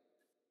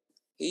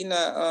he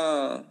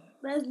not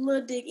that's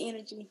little dick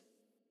energy.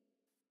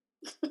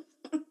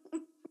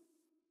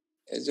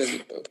 It's just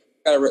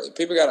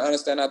people gotta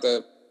understand not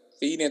to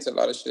feed into a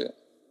lot of shit.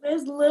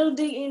 That's little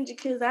dick energy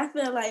because I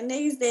feel like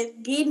niggas that's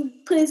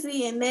getting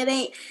pussy and that's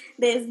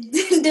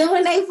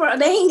doing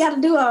they ain't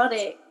gotta do all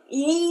that.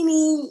 You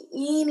ain't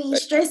even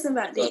stressing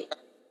about that.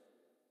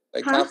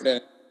 They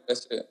confident in that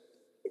shit.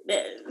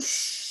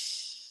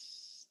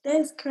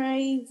 That's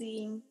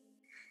crazy.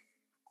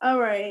 All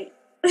right.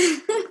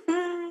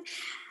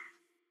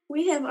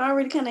 We have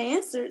already kind of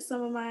answered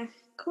some of my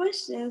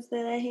questions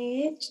that I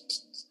had.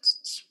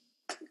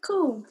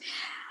 Cool.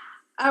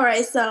 All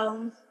right,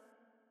 so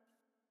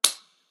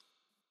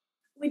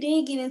we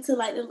did get into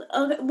like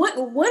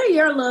what are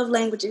your love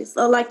languages,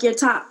 or like your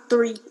top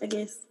 3, I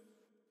guess.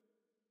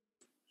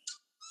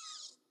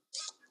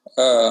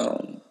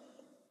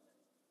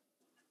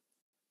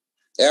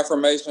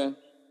 Affirmation.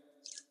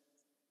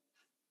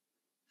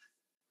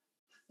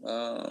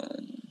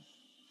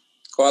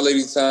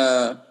 Quality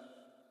time.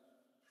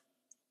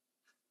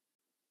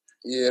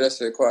 Yeah,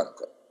 that's it.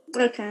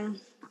 Okay.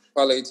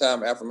 Quality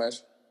time,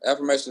 affirmation.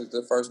 Affirmation is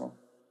the first one.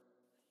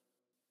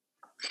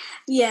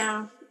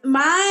 Yeah.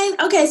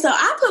 Mine, okay, so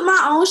I put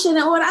my own shit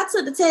in order. I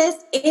took the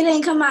test. It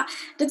didn't come out.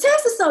 The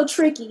test is so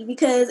tricky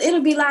because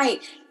it'll be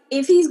like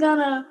if he's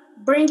gonna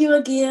bring you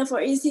a gift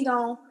or is he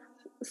gonna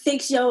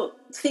fix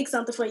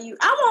something for you.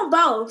 I want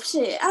both.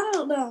 Shit, I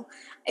don't know.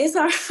 It's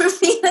hard for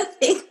me to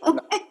pick one.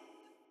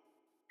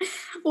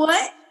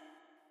 What?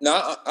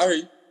 No, I hear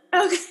you.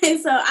 Okay,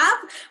 so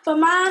for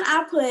mine,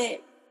 I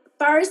put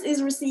first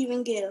is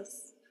receiving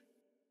gifts.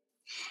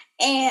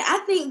 And I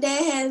think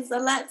that has a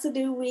lot to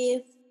do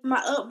with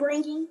my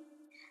upbringing.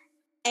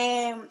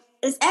 And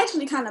it's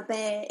actually kind of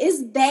bad.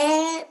 It's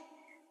bad,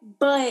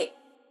 but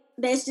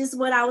that's just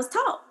what I was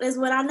taught. That's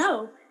what I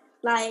know.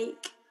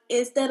 Like,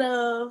 instead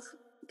of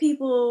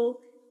people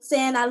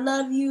saying I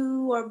love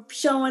you or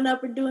showing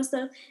up or doing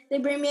stuff, they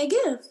bring me a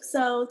gift.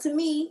 So to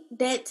me,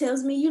 that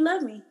tells me you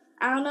love me.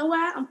 I don't know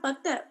why. I'm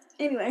fucked up.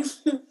 Anyway.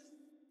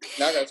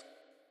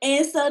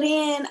 And so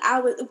then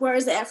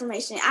words of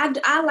affirmation.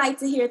 I like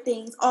to hear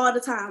things all the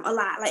time, a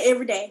lot, like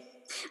every day.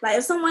 Like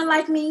if someone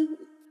like me,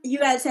 you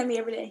gotta tell me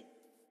every day.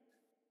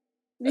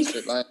 That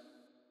shit lying.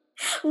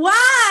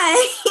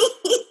 Why?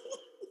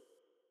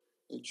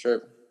 You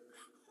tripping.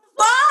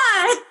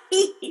 Why?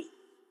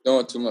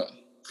 Doing too much.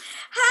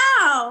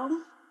 How?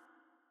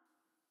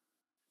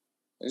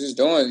 You're just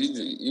doing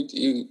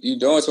you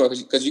doing too much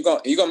because you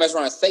gonna mess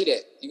around and say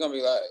that. You're gonna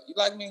be like, you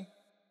like me?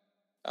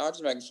 I'll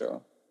just making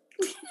sure.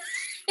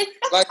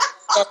 Like,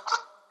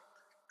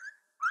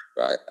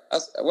 right?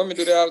 Women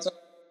do that all the time.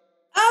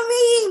 I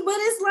mean, but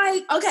it's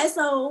like, okay,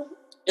 so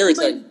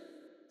irritating.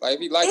 Like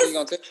if you like it, you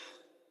gonna take.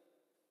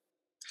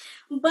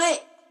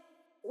 But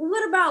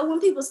what about when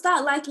people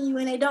start liking you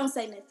and they don't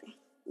say nothing?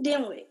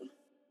 Then what?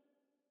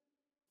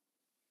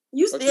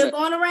 You still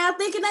going around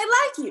thinking they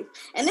like you,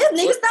 and this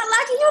nigga stopped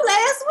liking you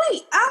last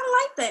week. I don't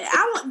like that.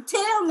 I want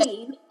tell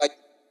me.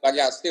 Like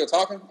y'all still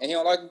talking and he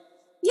don't like you?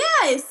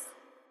 Yes.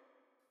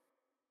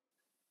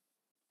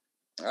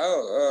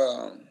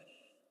 Oh,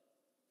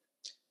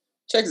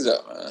 check this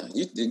out, man.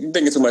 You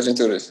thinking too much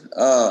into this.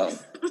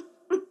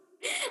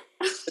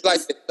 It's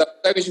like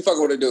maybe you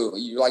fucking with a dude.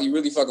 You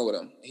really fucking with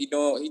him. He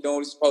doing what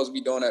he's supposed to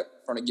be doing that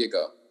from the get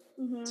go.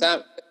 Mm-hmm.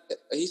 Time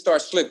he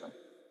starts slipping.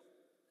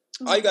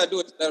 Mm-hmm. All you gotta do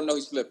is let him know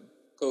he's slipping.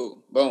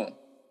 Cool. Boom.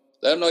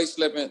 Let him know he's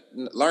slipping.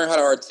 Learn how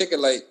to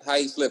articulate how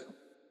he's slipping.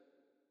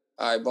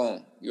 All right,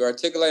 boom. You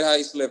articulate how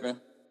he's slipping.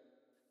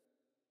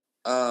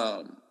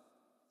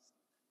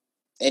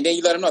 And then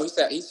you let him know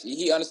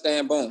he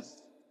understand. Boom.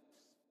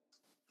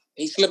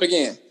 He slip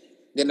again.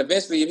 Then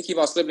eventually, if you keep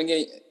on slipping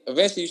again,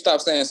 eventually you stop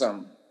saying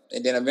something.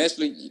 And then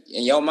eventually,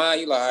 in your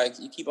mind, you like,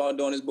 you keep on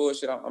doing this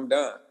bullshit, I'm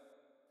done.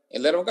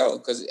 And let him go.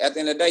 Because at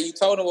the end of the day, you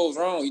told him what was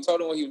wrong. You told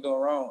him what he was doing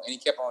wrong. And he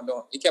kept on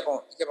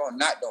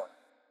not doing it.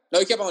 No,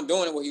 he kept on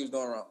doing what he was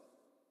doing wrong.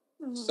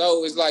 Mm-hmm.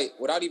 So it's like,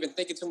 without even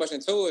thinking too much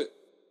into it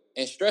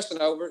and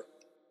stressing over it,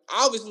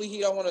 obviously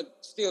he don't want to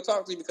still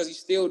talk to you because he's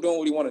still doing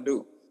what he want to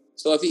do.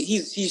 So if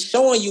he's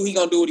showing you he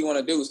going to do what he want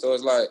to do. So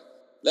it's like,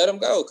 let him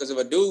go. Because if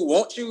a dude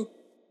wants you,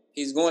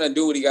 he's going to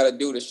do what he got to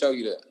do to show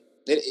you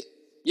that.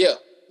 Yeah,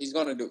 he's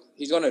going to do.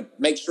 He's going to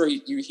make sure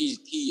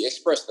he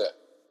expressed that.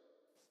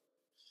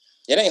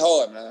 It ain't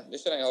hard, man.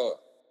 This shit ain't hard.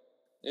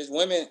 There's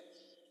women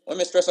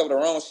stress over the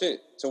wrong shit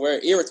to where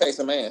it irritates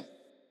a man.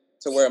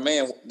 To where a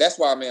man, that's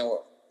why a man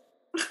walk.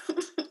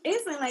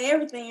 It seems like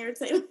everything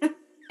irritates.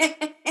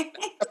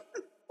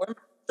 Women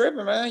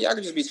tripping, man. Y'all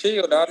can just be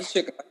chill, dog. This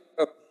shit can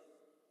up.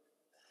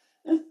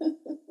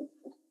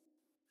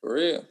 For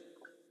real.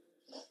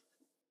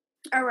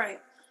 All right.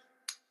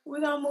 We're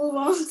going to move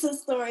on to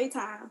story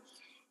time.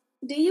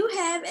 Do you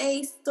have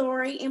a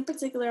story in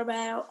particular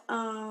about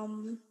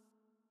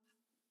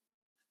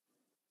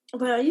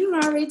Well, you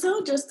already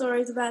told your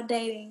stories about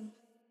dating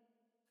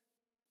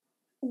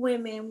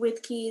women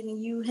with kids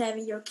and you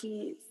having your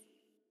kids.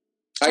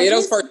 Oh, yeah, that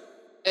was first.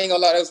 I ain't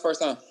gonna lie, that was the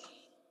first time.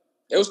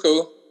 It was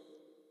cool.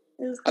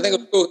 I think it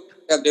was cool to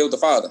have to deal with the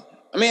father.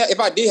 I mean, if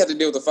I did have to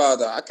deal with the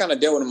father, I kind of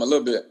dealt with him a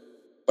little bit.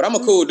 But I'm a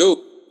cool dude,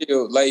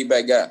 still laid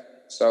back guy.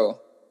 So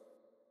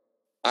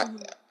I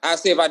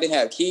say if I didn't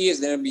have kids,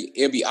 then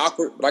it'd be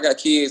awkward. But I got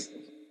kids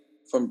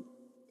from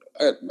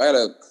I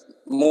got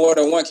more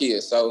than one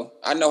kid, so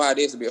I know how it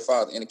is to be a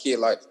father in a kid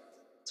life.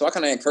 So I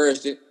kind of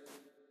encouraged it,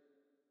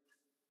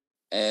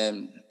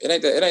 and it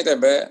ain't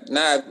that bad.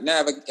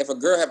 Now if a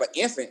girl have an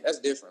infant, that's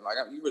different. Like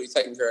you really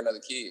taking care of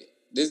another kid.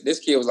 This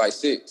kid was like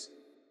 6.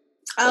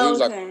 So he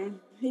was okay. Like,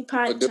 he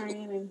probably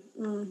training.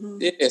 Mm-hmm.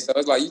 Yeah, so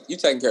it's like you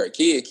taking care of a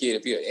kid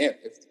if you're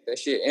if that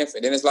shit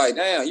infant. Then it's like,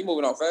 damn, you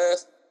moving on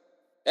fast.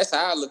 That's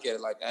how I look at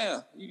it. Like,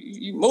 damn,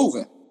 you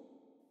moving.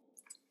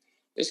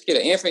 This kid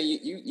an infant.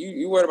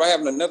 You worried about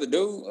having another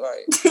dude?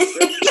 Like,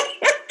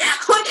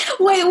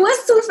 wait,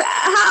 what's too fast?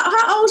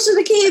 How old should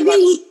a kid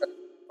be?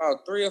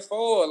 About 3 or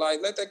 4.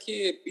 Like, let that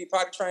kid be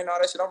potty trained, all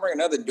that shit. Don't bring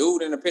another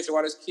dude in the picture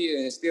while this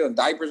kid is still in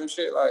diapers and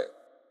shit. Like,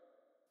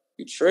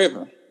 you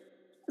tripping.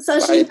 So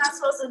like, she's not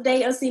supposed to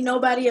date or see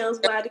nobody else.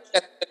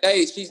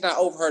 Today, she's not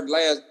over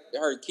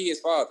her kid's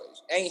father.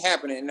 Ain't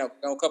happening in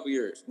a couple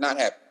years. Not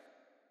happening.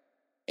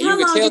 And how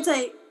you can long tell it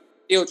take?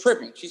 Still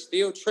tripping. She's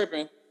still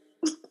tripping.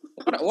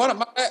 one of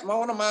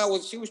mine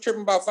was she was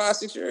tripping about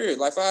 5-6 years,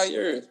 like 5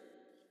 years.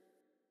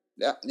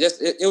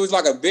 It was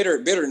like a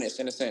bitterness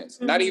in a sense.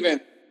 Mm-hmm. Not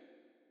even.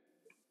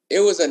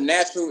 It was a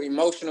natural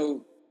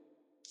emotional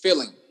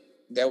feeling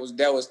that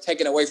was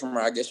taken away from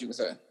her, I guess you could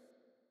say.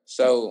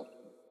 So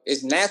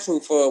it's natural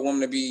for a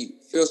woman to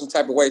feel some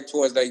type of way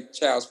towards their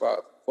child's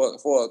father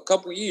for a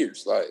couple of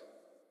years. Like,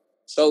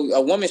 so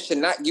a woman should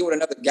not get with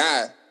another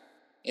guy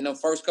in the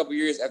first couple of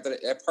years after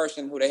that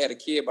person who they had a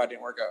kid by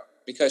didn't work out,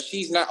 because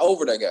she's not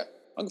over that guy. I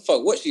don't give a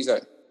fuck what she's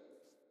at.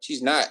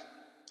 She's not.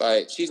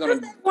 Like, she's gonna.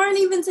 They weren't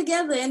even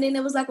together, and then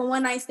it was like a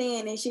one night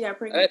stand, and she got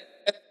pregnant.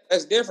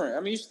 That's different. I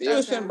mean, you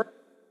still shouldn't bring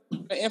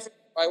an infant.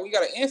 Like, we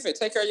got an infant.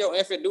 Take care of your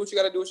infant. Do what you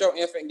got to do with your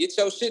infant. Get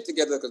your shit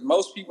together, because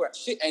most people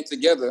shit ain't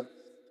together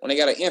when they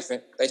got an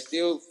infant. They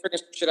still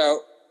freaking shit out.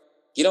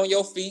 Get on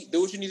your feet.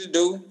 Do what you need to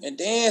do, and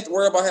then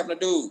worry about having a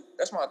dude.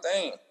 That's my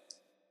thing.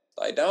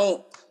 Like,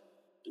 don't.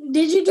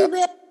 Did you do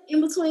that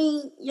in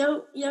between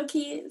your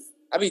kids?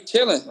 I be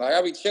chilling. Like,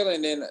 I be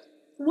chilling. Then.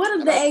 What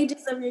are the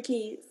ages of your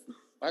kids?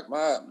 I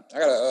got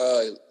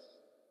a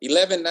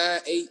 11, 9,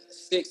 8,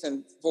 6,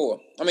 and 4.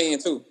 I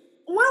mean, 2.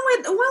 When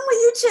were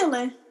you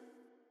chilling?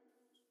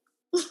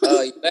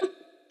 11,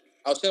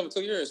 I was chilling for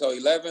 2 years, so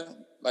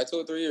 11, like 2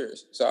 or 3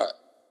 years. So,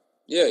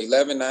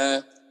 11,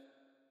 9.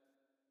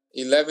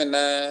 11,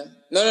 9.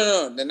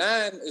 No. The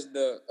 9 is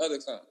the other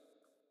son.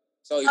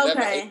 So 11,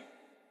 okay.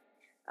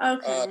 8.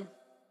 Okay.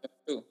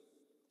 2.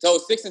 So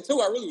 6 and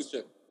 2, I really was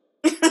chilling.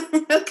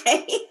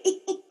 Okay.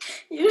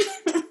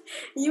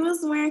 You was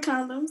wearing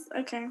condoms.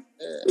 Okay.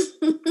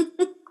 Yeah.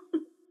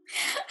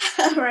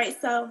 All right.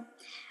 So,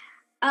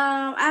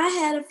 I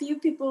had a few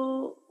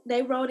people.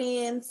 They wrote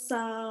in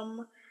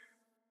some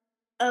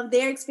of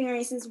their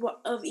experiences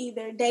of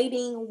either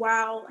dating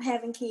while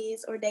having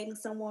kids or dating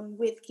someone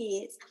with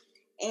kids.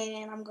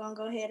 And I'm going to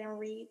go ahead and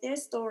read their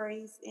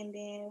stories, and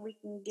then we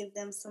can give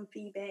them some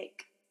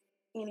feedback,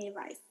 any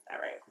advice. All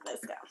right,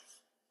 let's go.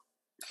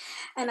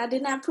 And I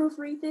did not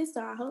proofread this,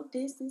 so I hope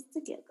this is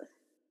together.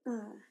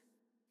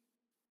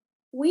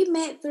 We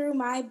met through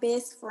my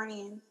best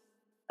friend.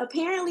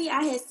 Apparently,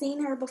 I had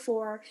seen her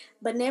before,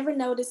 but never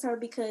noticed her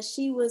because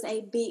she was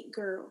a big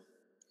girl.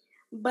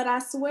 But I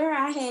swear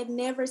I had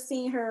never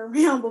seen her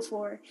around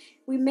before.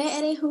 We met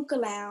at a hookah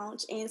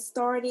lounge and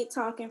started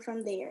talking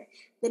from there.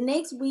 The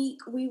next week,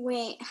 we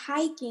went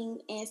hiking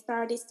and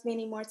started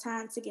spending more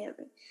time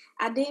together.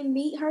 I didn't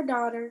meet her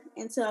daughter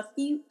until a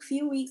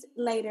few weeks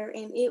later,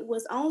 and it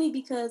was only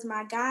because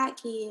my god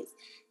kids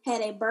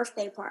had a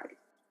birthday party.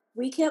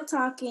 We kept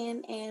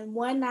talking, and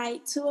one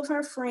night, 2 of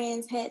her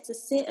friends had to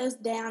sit us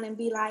down and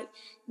be like,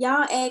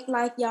 y'all act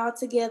like y'all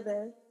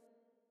together,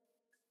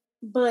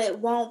 but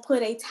won't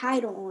put a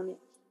title on it.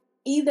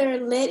 Either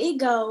let it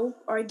go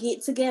or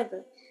get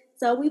together.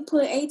 So we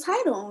put a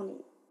title on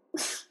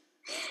it.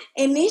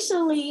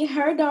 Initially,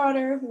 her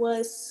daughter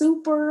was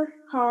super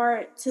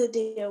hard to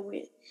deal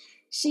with.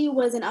 She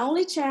was an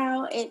only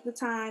child at the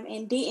time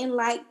and didn't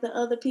like the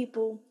other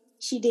people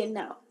she didn't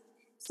know.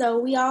 So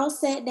we all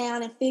sat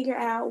down and figured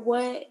out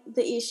what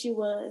the issue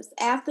was.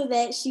 After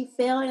that, she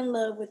fell in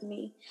love with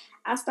me.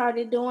 I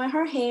started doing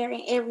her hair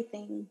and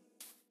everything.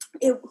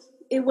 It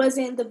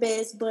wasn't the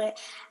best, but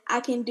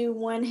I can do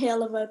one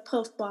hell of a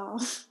puffball.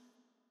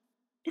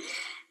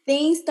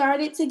 Things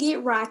started to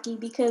get rocky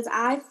because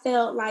I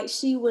felt like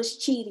she was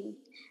cheating.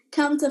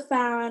 Come to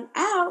find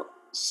out,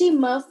 she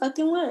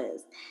motherfucking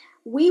was.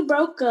 We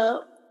broke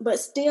up, but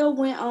still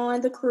went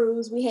on the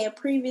cruise we had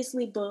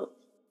previously booked.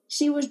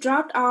 She was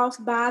dropped off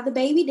by the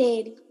baby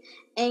daddy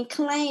and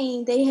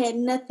claimed they had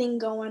nothing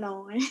going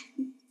on.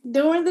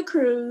 During the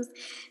cruise,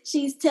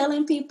 she's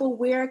telling people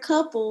we're a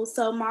couple,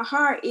 so my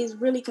heart is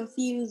really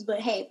confused but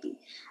happy.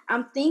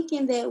 I'm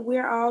thinking that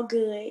we're all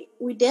good.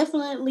 We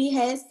definitely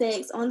had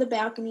sex on the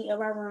balcony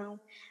of our room.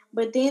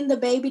 But then the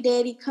baby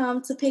daddy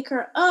come to pick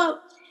her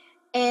up,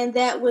 and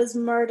that was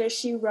murder,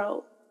 she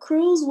wrote.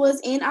 Cruise was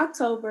in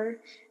October.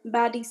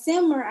 By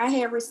December, I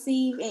had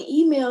received an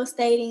email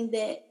stating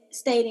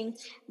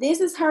this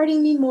is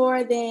hurting me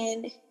more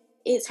than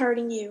it's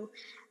hurting you.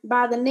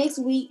 By the next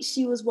week,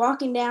 she was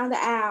walking down the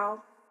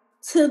aisle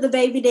to the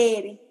baby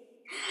daddy.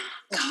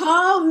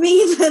 Called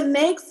me the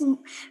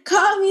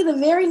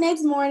very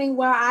next morning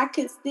while I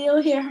could still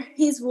hear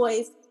his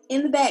voice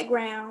in the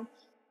background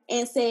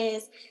and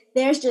says,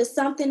 "There's just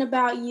something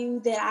about you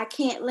that I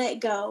can't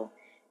let go.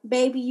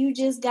 Baby, you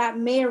just got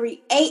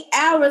married 8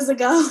 hours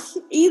ago."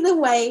 Either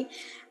way,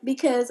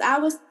 because I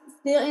was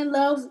still in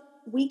love,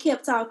 we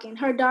kept talking.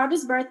 Her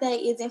daughter's birthday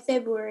is in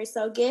February,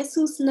 so guess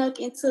who snuck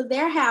into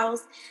their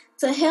house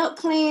to help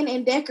plan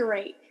and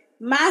decorate?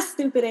 My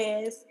stupid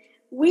ass.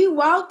 We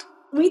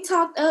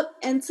talked up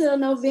until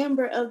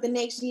November of the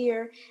next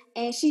year,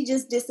 and she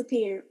just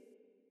disappeared.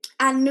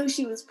 I knew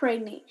she was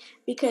pregnant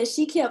because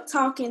she kept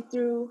talking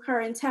through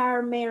her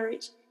entire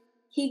marriage.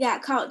 He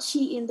got caught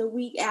cheating the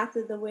week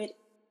after the wedding.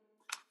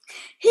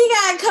 He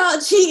got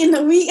caught cheating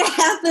the week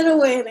after the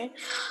wedding.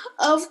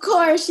 Of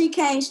course, she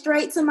came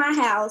straight to my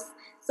house.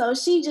 So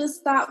she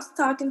just stopped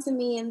talking to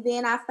me, and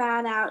then I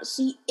found out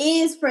she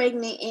is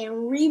pregnant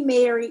and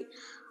remarried,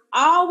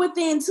 all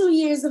within 2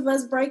 years of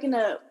us breaking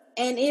up.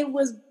 And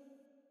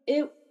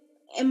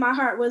and my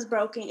heart was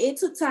broken. It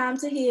took time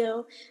to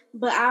heal,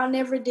 but I'll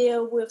never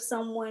deal with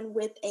someone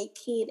with a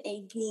kid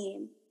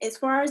again. As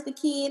far as the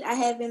kid, I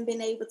haven't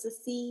been able to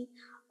see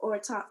or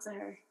talk to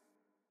her.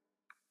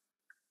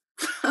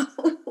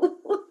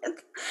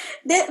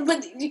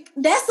 But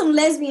that's some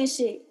lesbian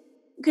shit.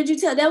 Could you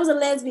tell that was a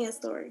lesbian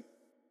story?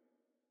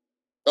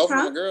 Both of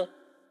them a girl?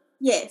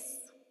 Yes.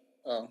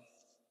 Oh.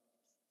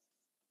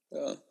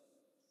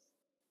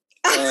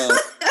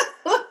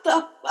 What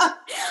the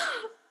fuck?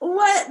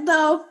 What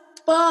the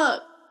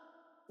fuck?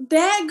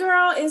 That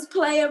girl is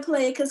player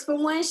because for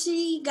when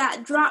she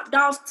got dropped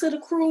off to the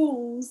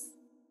cruise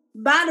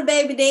by the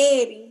baby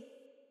daddy,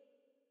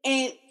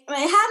 and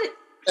like, how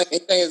did he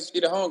think she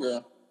the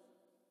homegirl?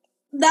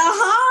 The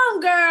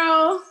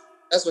homegirl?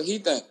 That's what he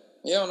think.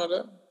 You don't know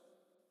that.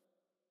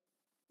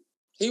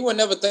 He would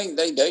never think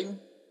they dating.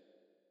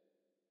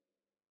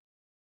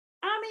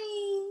 I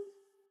mean,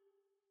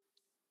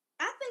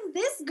 I think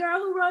this girl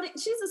who wrote it,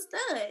 she's a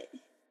stud.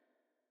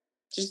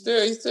 He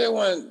still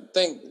wouldn't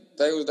think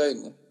they was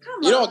dating.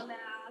 Come on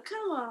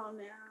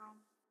now.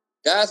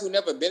 Guys who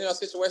never been in a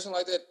situation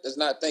like that is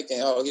not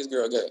thinking, oh, his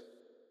girl gay.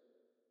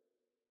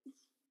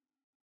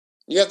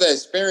 You have to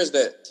experience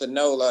that to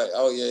know, like,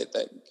 oh yeah,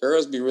 that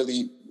girls be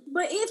really.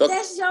 But if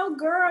that's your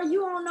girl, you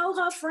don't know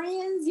her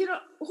friends. You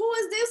don't. Who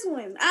is this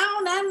one?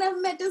 I've never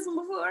met this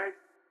one before.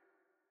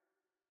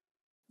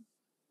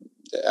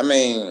 I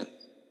mean,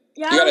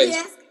 you gotta.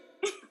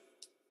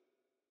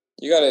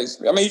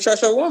 I mean, you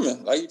trust your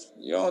woman. Like,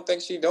 you don't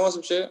think she doing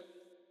some shit.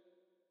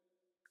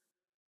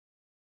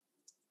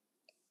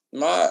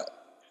 I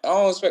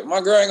don't expect my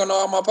girl ain't gonna know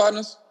all my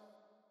partners.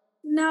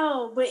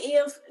 No, but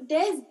if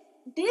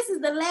this is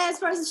the last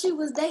person she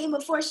was dating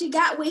before she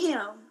got with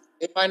him,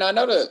 it might not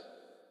know that.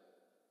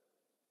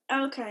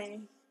 Okay,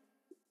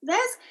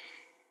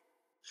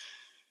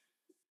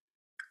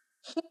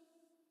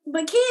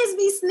 but kids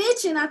be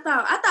snitching. I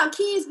thought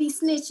kids be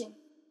snitching.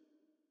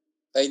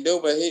 They do,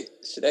 but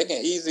they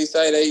can easily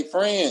say they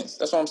friends.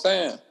 That's what I'm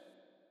saying.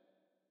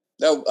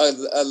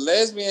 A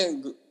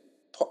lesbian,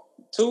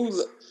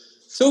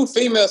 two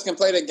females can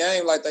play the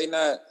game like they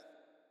not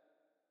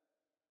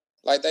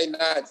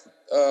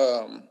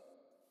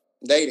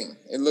dating.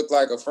 It looked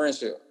like a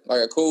friendship,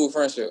 like a cool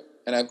friendship,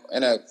 and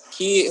a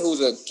kid who's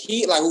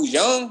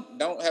young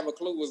don't have a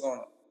clue what's going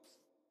on.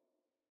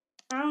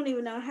 I don't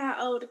even know how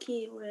old the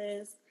kid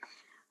was,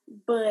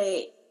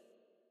 but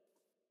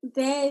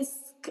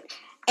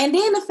and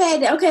then the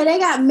fact that they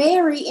got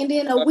married, and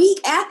then a week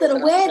after the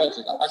wedding,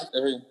 I can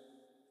still hear you.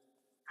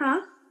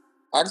 Huh?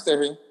 I can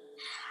still hear you.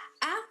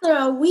 After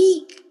a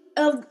week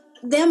of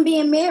them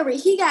being married,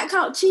 he got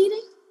caught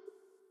cheating.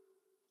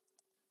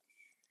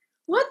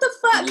 What the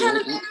fuck kind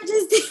of marriage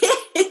is this?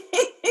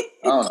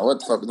 I don't know what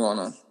the fuck is going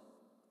on.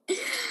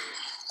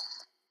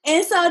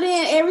 And so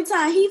then every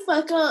time he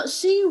fuck up,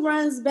 she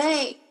runs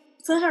back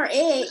to her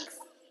ex,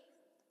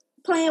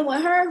 playing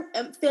with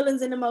her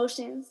feelings and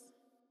emotions.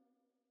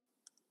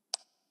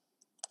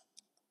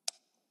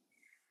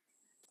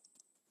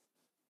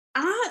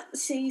 I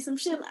see some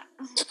shit like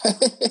I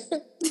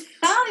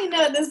don't even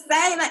know what to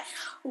say. Like,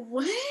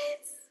 what?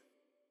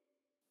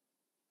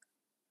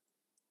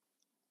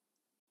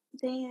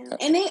 Damn.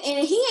 And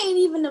he ain't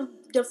even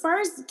the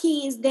first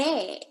kid's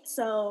dad.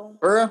 So.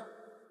 For real?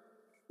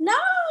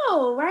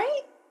 No,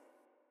 right?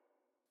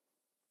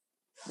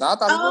 No, I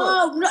thought he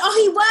was. No,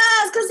 he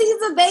was, because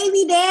he's a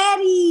baby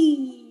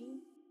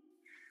daddy.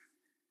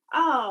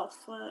 Oh,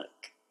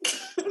 fuck.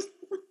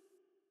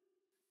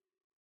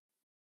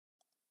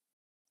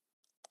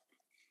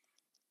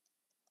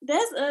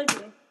 That's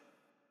ugly.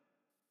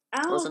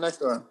 What's the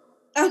next one?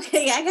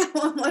 Okay, I got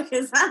one more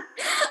because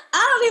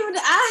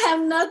I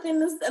have nothing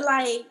to say.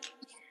 Like,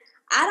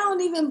 I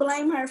don't even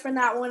blame her for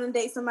not wanting to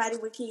date somebody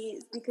with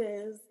kids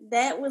because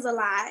that was a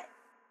lot.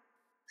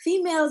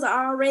 Females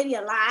are already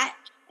a lot,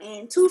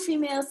 and two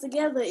females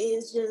together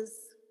is just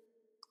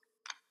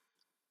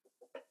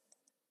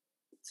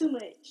too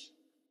much.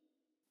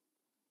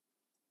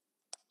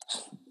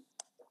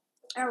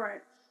 All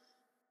right.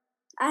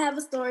 I have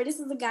a story. This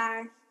is a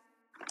guy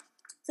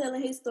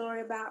telling his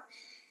story about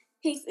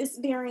his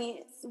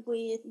experience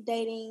with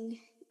dating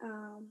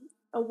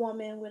a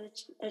woman with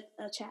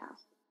a child.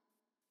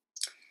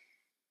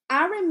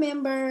 I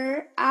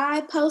remember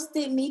I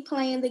posted me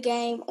playing the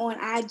game on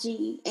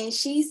IG, and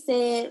she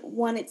said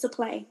wanted to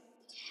play.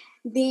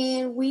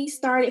 Then we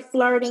started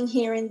flirting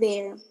here and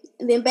there.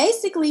 And then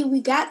basically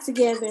we got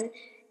together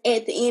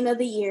at the end of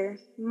the year.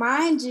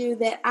 Mind you,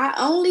 that I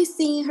only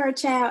seen her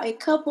child a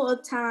couple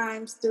of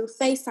times through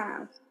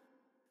FaceTime.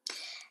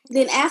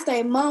 Then after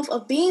a month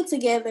of being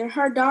together,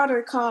 her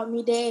daughter called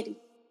me daddy.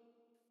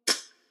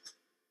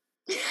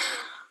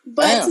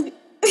 But Damn.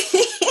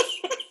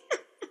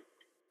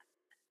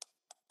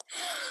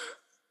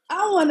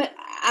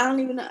 I don't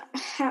even know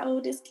how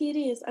old this kid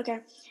is.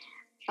 Okay.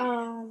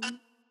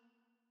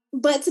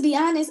 But to be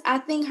honest, I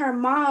think her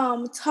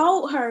mom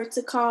told her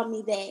to call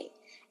me that.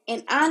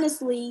 And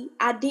honestly,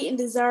 I didn't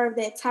deserve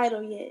that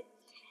title yet.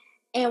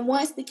 And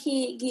once the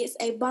kid gets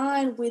a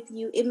bond with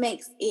you, it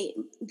makes it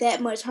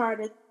that much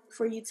harder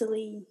for you to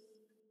leave.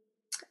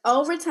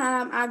 Over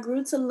time, I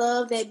grew to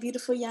love that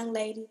beautiful young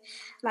lady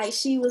like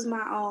she was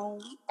my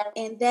own.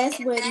 And that's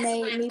what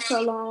made me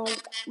prolong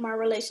my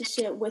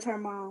relationship with her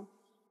mom.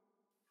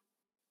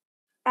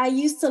 I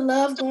used to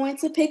love going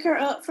to pick her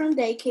up from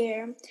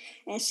daycare,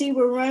 and she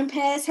would run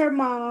past her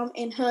mom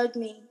and hug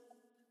me.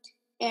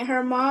 And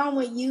her mom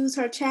would use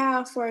her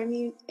child for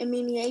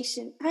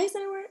immuniation. How you say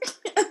the word?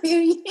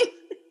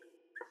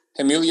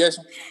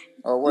 Humiliation?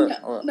 Or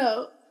what?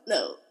 No.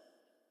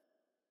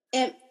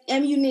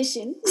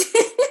 Ammunition.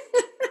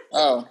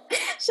 Oh.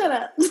 Shut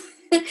up.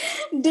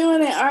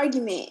 During an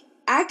argument.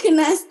 I could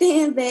not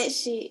stand that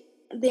shit.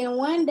 Then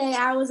one day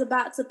I was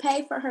about to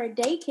pay for her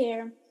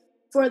daycare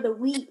for the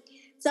week.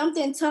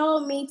 Something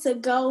told me to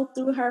go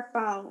through her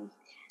phone.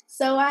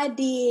 So I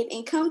did,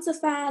 and come to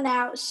find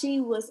out she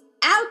was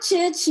out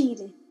here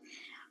cheating.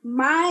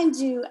 Mind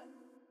you,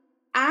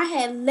 I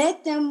had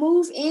let them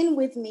move in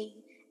with me,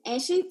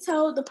 and she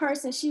told the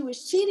person she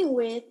was cheating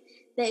with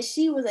that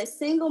she was a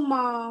single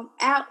mom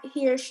out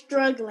here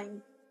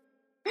struggling.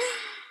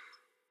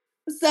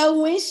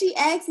 So when she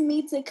asked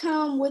me to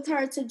come with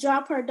her to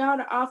drop her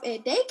daughter off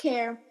at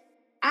daycare,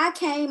 I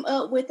came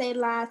up with a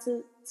lie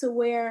to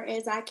wear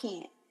as I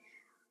can't.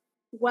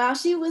 While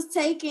she was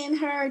taking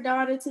her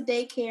daughter to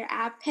daycare,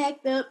 I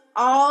packed up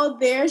all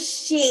their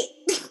shit.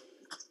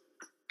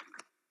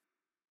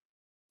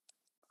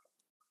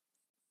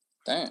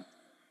 Damn.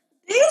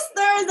 These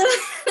stories are...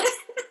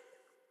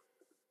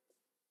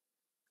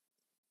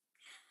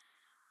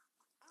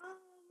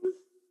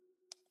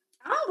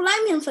 I don't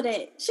blame him for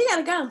that. She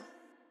gotta go.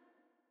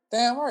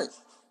 Damn right.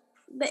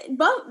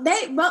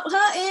 Both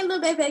her and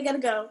Lil Baby gotta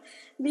go.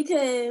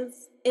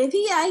 Because if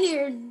he out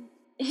here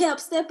help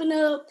stepping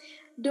up,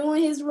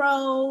 doing his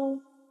role,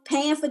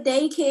 paying for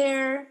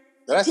daycare.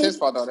 That's his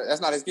fault though.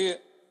 That's not his kid.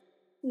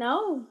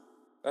 No.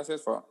 That's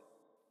his fault.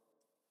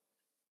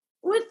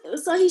 What?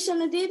 So he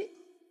shouldn't have did it?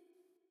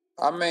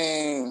 I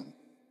mean,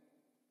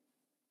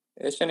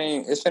 it shouldn't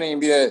even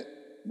be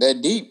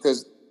that deep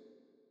because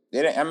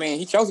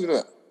he chose to do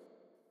it.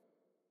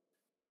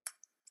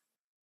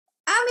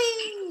 I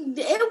mean,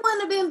 it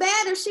wouldn't have been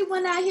bad if she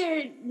went out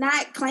here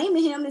not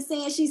claiming him and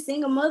saying she's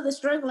single mother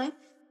struggling.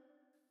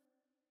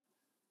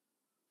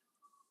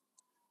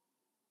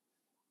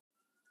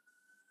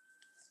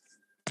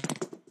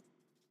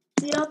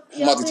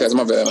 I'm multitask,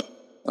 my bad.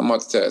 I'm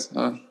multitask.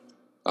 Huh?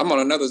 I'm on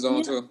another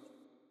zone too.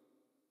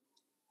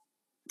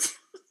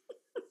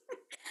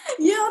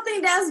 You don't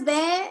think that's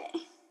bad?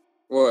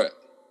 What?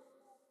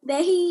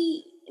 That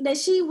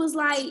she was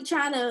like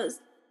trying to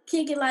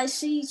kick it like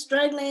she's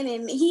struggling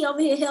and he over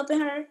here helping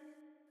her?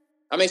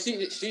 I mean,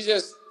 she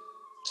just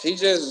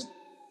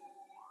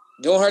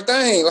doing her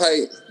thing.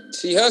 Like,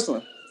 she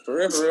hustling. For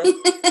real. For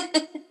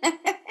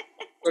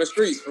the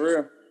streets, for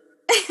real.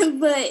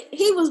 But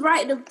he was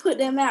right to put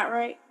them out,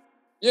 right?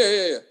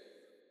 Yeah.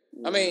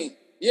 I mean,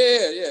 yeah.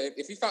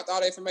 If he found all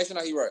the information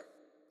out, he right.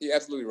 He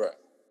absolutely right.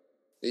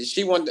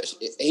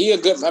 He a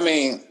good, I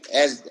mean,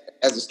 as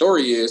the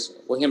story is,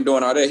 with him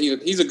doing all that,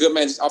 he's a good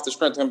man just off the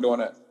strength of him doing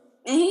that.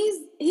 And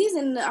he's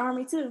in the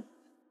army too.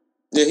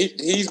 Yeah,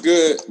 he's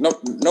good. No,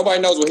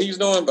 nobody knows what he's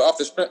doing, but off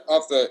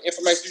the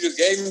information you just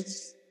gave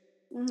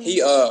him, he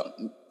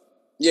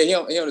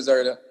don't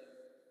deserve that.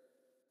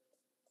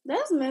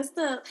 That's messed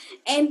up.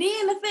 And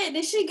then the fact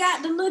that she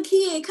got the little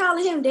kid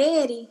calling him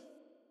daddy.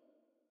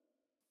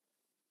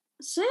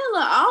 She a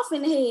little off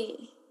in the head.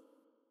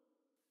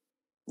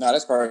 Nah,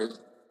 that's crazy.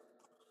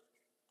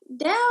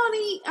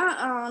 Dowdy,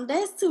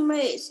 that's too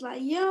much.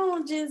 Like, you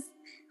don't just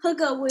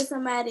hook up with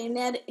somebody and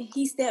that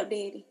he's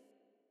stepdaddy.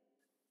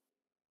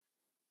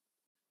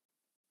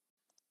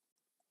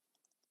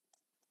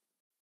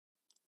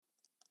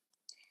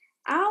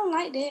 I don't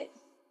like that.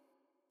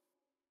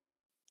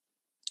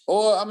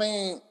 Or I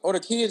mean, or the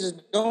kids is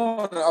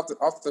doing it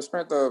off the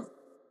strength of.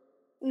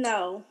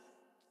 No.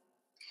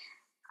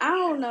 I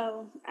don't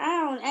know.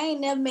 I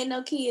ain't never met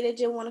no kid that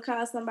just want to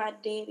call somebody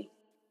daddy.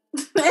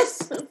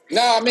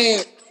 No, I mean,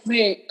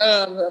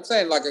 I'm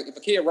saying like if a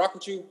kid rock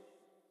with you,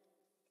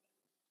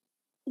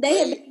 they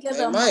have been together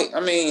they a might. month. I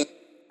mean,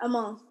 A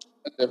month.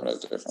 that's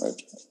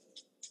different.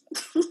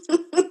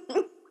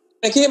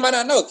 The kid might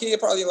not know. Kid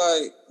probably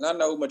like not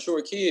know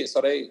mature kids,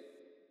 so they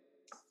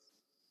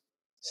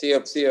see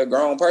a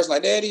grown person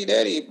like daddy.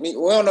 We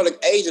don't know the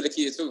age of the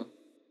kid too.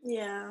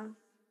 Yeah.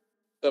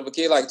 So if a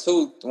kid like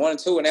 1 and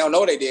 2, and they don't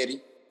know they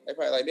daddy, they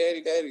probably like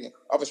daddy.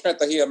 Off the strength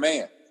that he a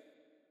man.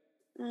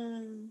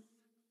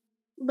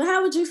 But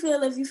how would you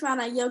feel if you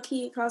found out your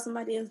kid called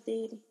somebody else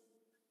daddy?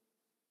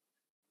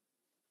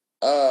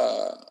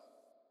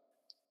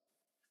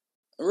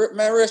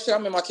 Man, real shit.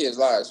 I'm in my kids'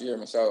 lives. You hear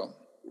me? So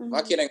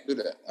my kid ain't do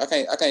that. I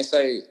can't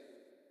say.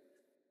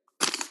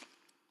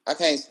 I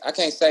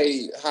can't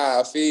say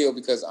how I feel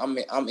because I'm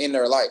in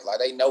their life. Like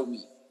they know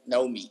me.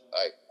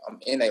 Like I'm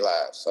in their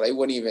lives, so they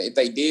wouldn't even if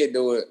they did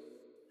do it.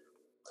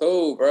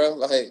 Cool, bro.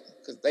 Like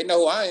because they know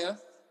who I am.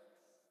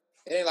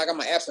 It ain't like I'm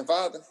an absent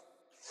father.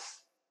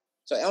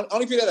 So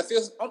only people that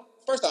feels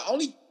first off,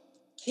 only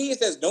kids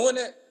that's doing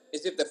that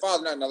is if the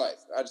father's not in their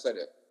life. I just said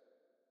that.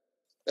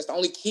 That's the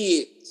only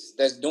kids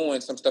that's doing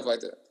some stuff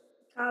like that.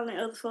 Calling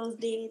other folks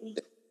daddy.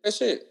 That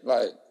shit.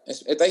 Like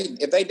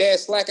if they dad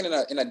slacking and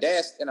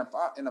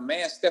a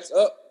man steps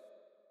up,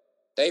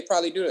 they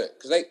probably do that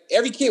because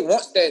every kid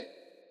wants that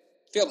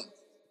feeling.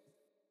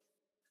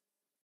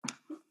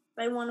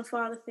 They want a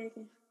father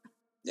figure.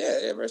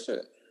 Yeah, very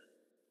shit.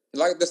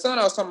 Like the son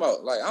I was talking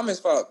about, like I'm his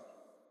father.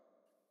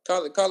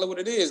 Call it what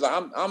it is.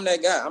 Like I'm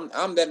that guy.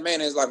 I'm that man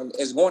is going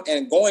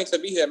to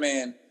be that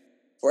man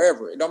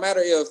forever. It don't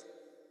matter if.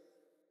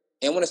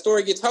 And when the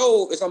story gets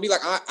told, it's gonna be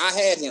like I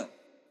had him.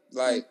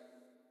 Like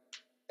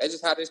that's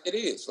just how this shit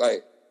is.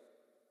 Like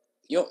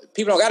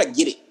people don't gotta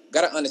get it,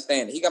 gotta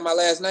understand it. He got my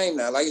last name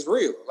now. Like it's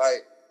real.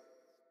 Like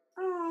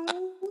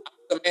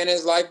the man in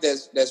his life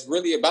that's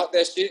really about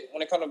that shit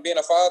when it comes to being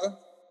a father.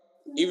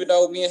 Even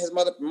though me and his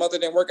mother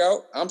didn't work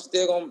out, I'm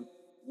still gonna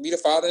be the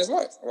father in his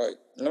life. Like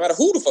no matter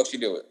who the fuck she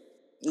do it.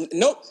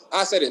 Nope.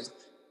 I say this.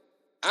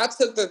 I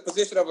took the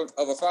position of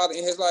a father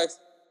in his life.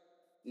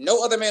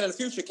 No other man in the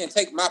future can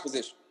take my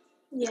position.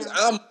 Yeah. Because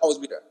I'm always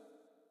be there.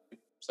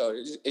 So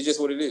it's just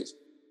what it is.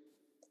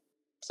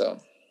 So.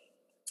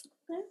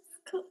 That's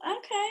cool.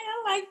 Okay,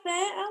 I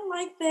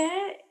like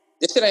that.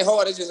 This shit ain't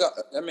hard. It's just,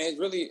 it's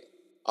really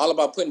all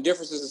about putting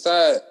differences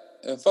aside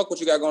and fuck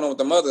what you got going on with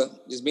the mother.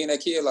 Just being that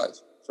kid life.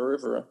 For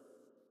real.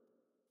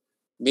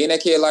 Being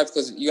that kid life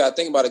because you gotta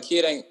think about it.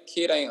 Kid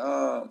ain't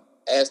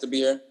asked to be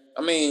here.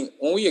 I mean,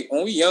 when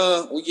we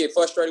young, we get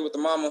frustrated with the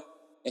mama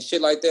and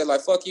shit like that.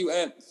 Like fuck you,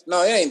 and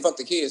no, it ain't fuck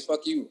the kids.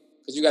 Fuck you,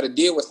 because you got to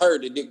deal with her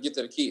to get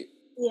to the kid.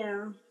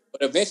 Yeah.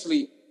 But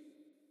eventually,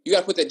 you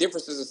got to put the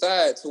differences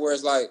aside to where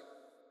it's like,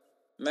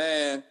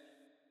 man,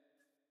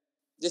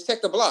 just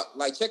check the block.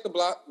 Like check the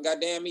block.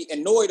 Goddamn me,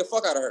 annoy the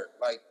fuck out of her.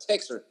 Like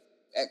text her.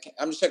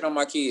 I'm just checking on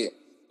my kid.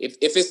 If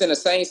it's in the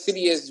same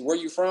city as where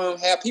you from,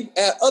 have your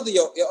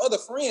other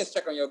friends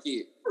check on your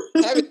kid.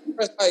 Have it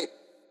like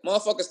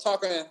motherfuckers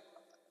talking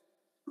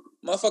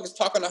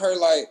to her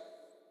like,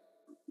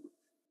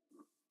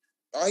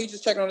 oh, he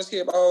just checking on this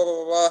kid, blah blah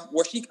blah blah.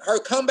 Where her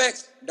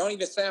comebacks don't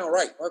even sound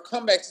right. Her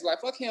comebacks is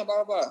like fuck him,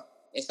 blah blah blah.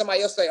 And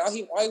somebody else say, oh, all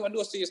he want to do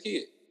is see his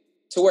kid.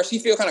 To where she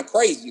feel kind of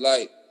crazy,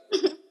 like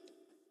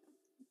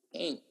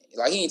he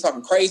ain't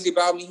talking crazy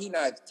about me. He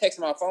not texting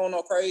my phone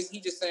no crazy.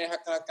 He just saying,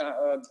 can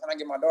I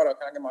get my daughter?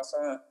 Can I get my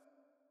son?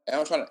 And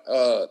I'm trying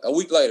to, a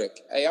week later,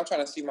 hey, I'm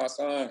trying to see my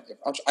son.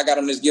 I got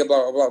him this gift,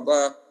 blah, blah, blah,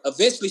 blah.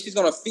 Eventually, she's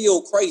going to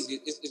feel crazy.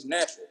 It's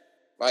natural.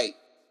 Like,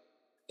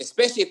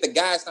 especially if the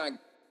guy's not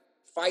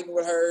fighting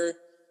with her,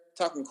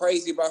 talking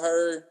crazy about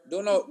her,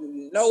 doing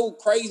no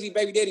crazy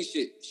baby daddy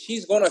shit.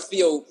 She's going to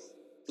feel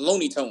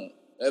Looney Tune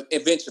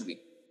eventually.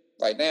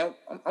 Like, damn,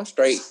 I'm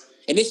straight.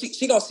 And then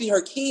she going to see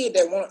her kid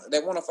that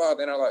want a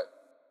father in her life,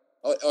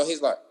 or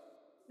his life.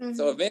 Mm-hmm.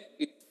 So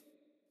eventually,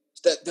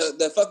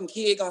 the fucking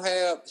kid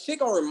gonna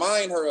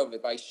remind her of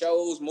it, like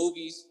shows,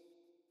 movies.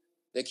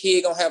 The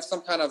kid gonna have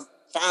some kind of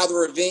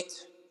father event,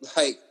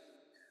 like,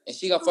 and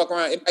she gonna fuck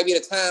around. It might be the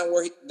time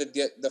where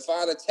the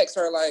father texts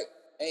her like,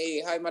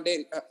 "Hey, how my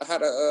daddy?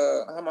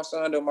 How my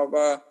son doing?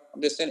 Blah.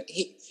 I'm just saying."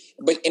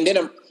 And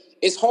then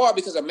it's hard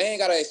because a man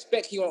gotta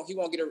expect he won't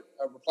get a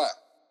reply.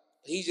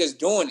 He's just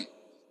doing it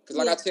because,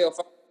 like I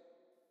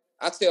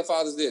tell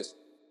fathers this: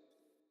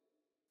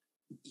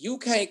 you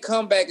can't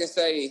come back and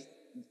say.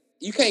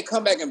 You can't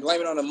come back and blame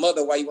it on the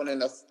mother while you want to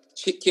end up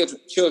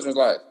children's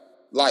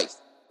life.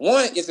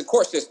 One is the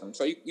court system.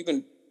 So you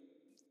can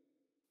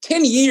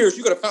 10 years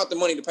you could have found the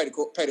money to pay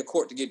the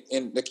court to get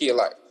in the kid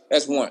life.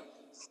 That's one.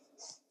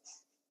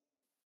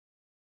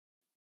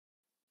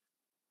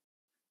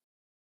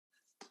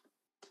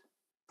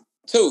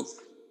 Two.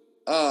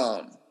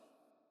 What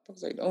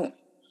was they doing?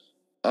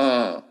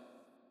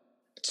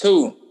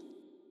 Two.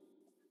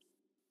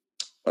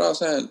 What I was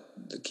saying,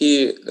 the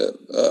kid.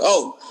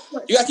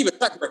 You gotta keep a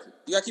track record.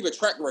 You gotta keep a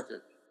track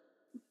record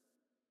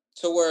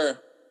to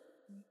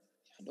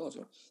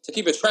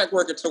keep a track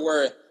record to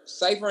where,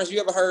 say for instance,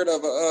 you ever heard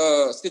of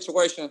a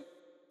situation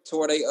to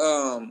where they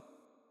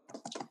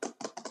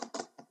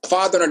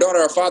father and a daughter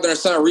or father and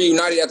son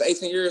reunited after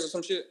 18 years or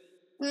some shit?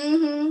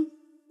 Mm-hmm.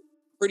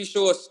 Pretty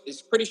sure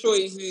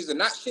he's either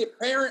not shit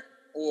parent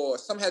or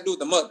something had to do with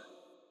the mother.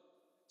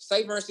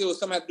 Say for instance, it was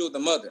something had to do with the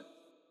mother.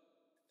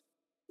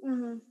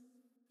 Mm-hmm.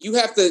 You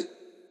have to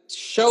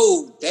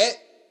show that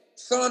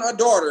son or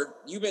daughter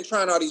you've been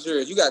trying all these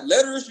years. You got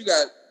letters, you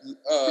got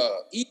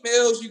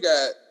emails, you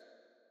got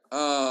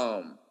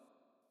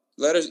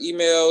letters,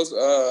 emails,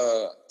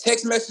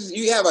 text messages.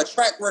 You have a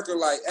track record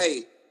like,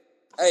 hey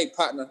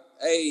partner,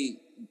 hey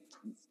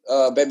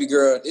baby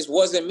girl, this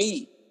wasn't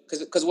me.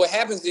 Because what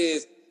happens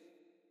is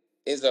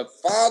a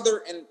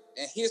father and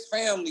his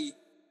family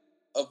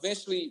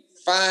eventually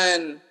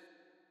finds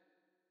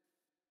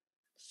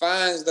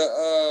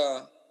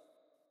the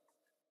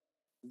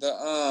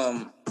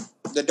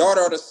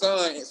daughter or the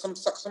son in some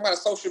kind of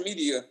social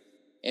media,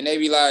 and they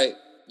be like,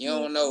 you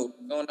don't know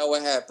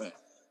what happened,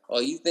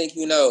 or you think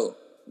you know.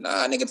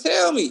 Nah, nigga,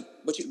 tell me.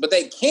 But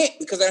they can't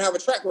because they don't have a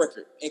track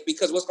record. And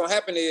because what's gonna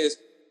happen is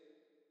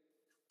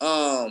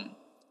the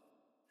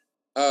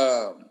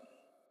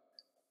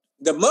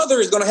mother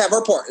is gonna have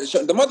her part.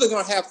 The mother's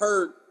gonna have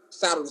her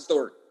side of the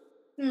story.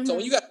 Mm-hmm. So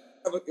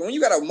when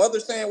you got a mother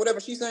saying whatever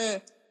she's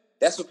saying,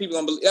 that's what people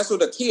gonna believe. That's what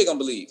the kid gonna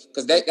believe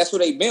because that's what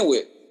they've been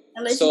with.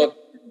 So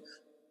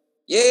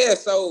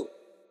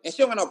and she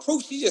don't got no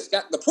proof. She just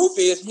got the proof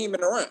is he ain't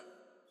been around.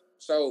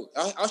 So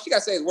all she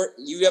gotta say is,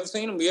 "You ever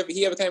seen him?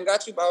 He ever came and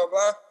got you?" Blah blah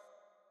blah.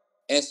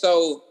 And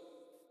so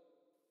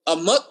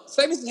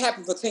say this has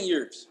happened for 10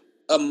 years.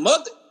 A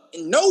mother,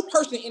 no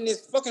person in this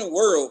fucking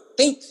world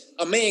thinks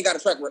a man got a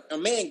track record. A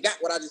man got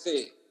what I just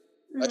said.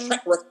 Mm-hmm. A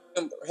track record.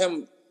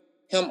 Him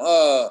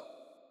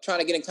trying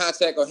to get in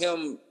contact or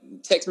him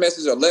text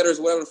messages or letters,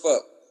 whatever the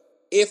fuck.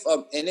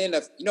 And then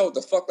you know what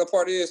the fucked up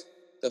part is?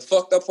 The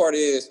fucked up part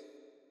is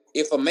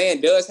if a man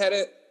does have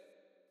it,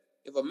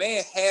 if a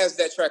man has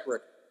that track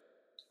record.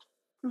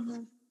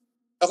 Mm-hmm.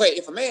 Okay,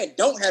 if a man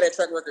don't have that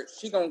track record,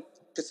 she gonna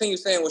continue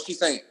saying what she's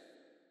saying.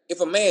 If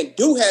a man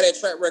do have that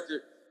track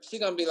record, she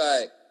gonna be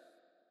like,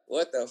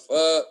 "What the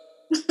fuck?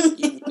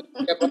 You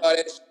kept all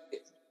that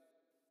shit."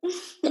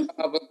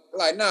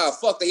 Like, nah,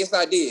 fuck that. Yes,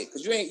 I did.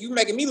 Because you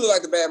making me look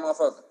like the bad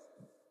motherfucker.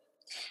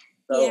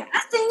 So. Yeah,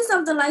 I seen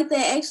something like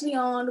that actually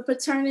on the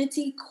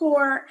paternity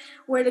court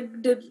where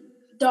the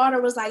daughter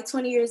was like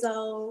 20 years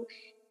old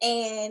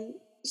and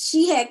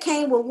she had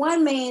came with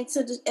one man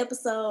to the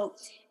episode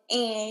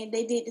and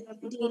they did the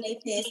DNA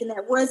test and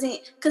that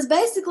wasn't, because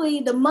basically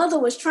the mother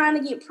was trying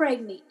to get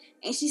pregnant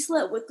and she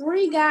slept with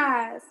 3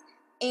 guys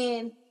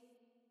and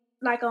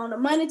like on a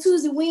Monday,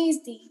 Tuesday,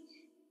 Wednesday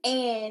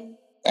and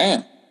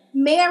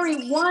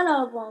married one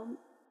of them.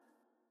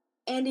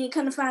 And then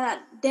kind of find out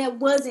that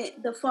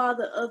wasn't the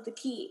father of the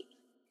kid.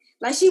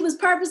 Like she was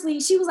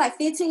like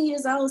 15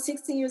 years old,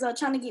 16 years old,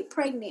 trying to get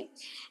pregnant.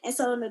 And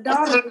so the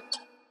daughter,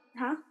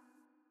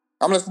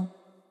 I'm listening.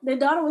 The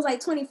daughter was like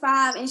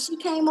 25 and she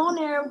came on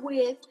there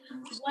with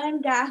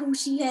one guy who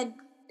she had,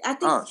 I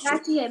think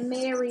she had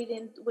married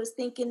and was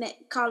thinking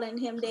that calling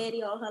him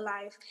daddy all her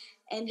life.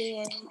 And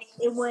then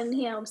it wasn't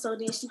him. So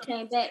then she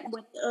came back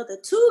with the other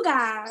 2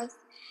 guys.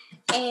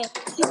 And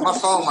my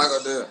phone might go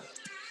dead.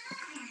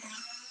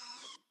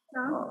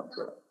 I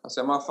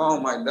said my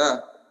phone might die.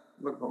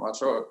 Look for my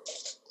truck.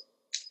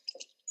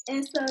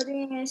 And so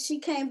then she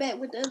came back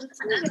with the other 2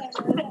 guys.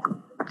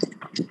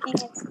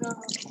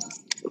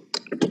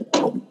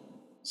 And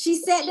she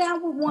sat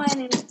down with one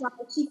and like,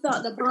 she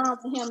thought the bond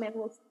with him and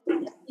was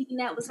thinking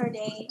that was her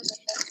dad.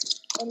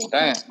 And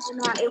then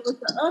it was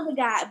the other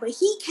guy. But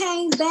he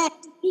came back.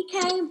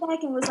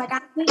 And was like, I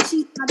think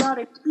she's my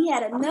daughter. He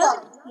had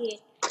another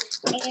kid.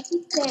 And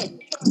he said,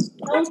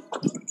 those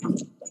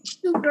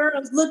 2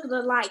 girls looked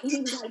alike. And he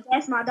was like,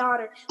 that's my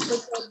daughter.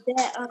 But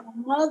that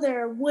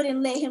mother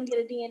wouldn't let him get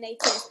a DNA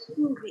test to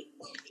prove it.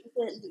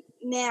 Because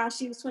now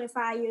she was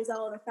 25 years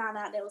old and found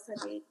out that was her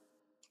dad.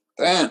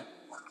 Damn.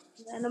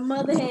 And the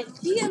mother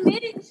she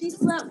admitted she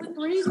slept with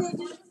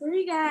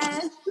 3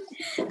 guys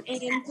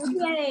in 3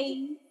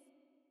 days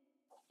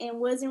and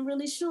wasn't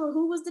really sure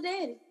who was the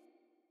daddy.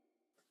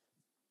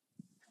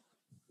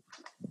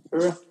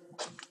 That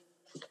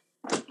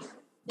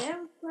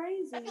was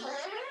crazy.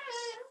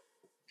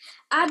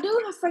 I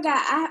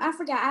forgot.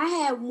 I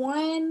had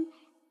one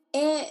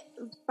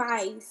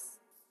advice.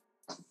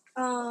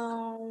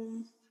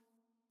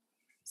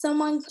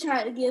 Someone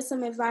tried to give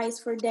some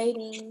advice for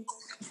dating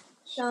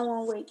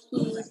someone with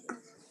kids.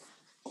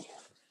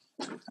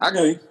 I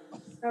agree.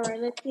 All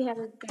right, let's see how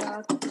this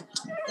goes.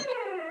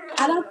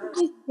 I don't think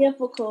it's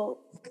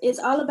difficult. It's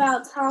all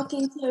about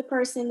talking to a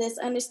person that's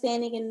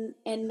understanding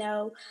and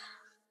know.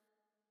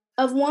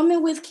 A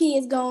woman with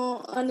kids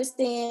gonna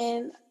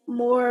understand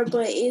more,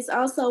 but it's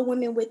also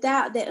women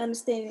without that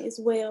understanding as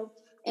well.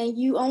 And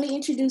you only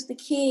introduce the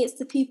kids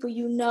to people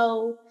you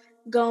know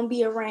gonna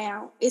be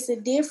around. It's a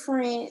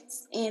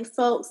difference in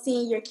folks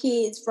seeing your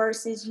kids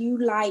versus you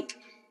like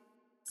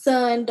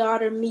son,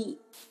 daughter, meet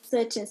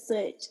such and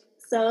such.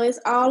 So it's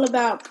all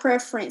about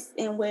preference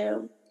and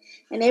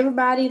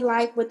everybody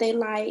like what they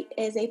like.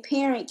 As a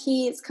parent,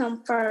 kids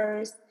come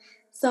first.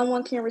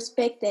 Someone can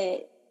respect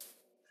that.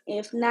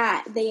 If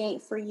not, they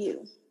ain't for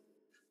you.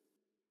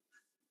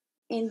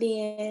 And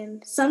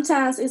then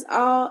sometimes it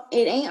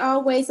ain't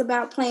always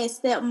about playing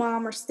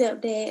stepmom or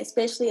stepdad,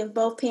 especially if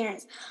both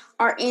parents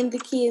are in the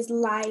kid's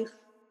life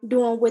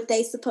doing what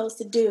they supposed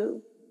to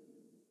do.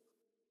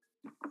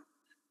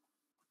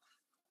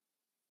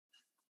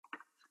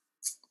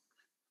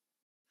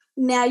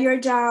 Now your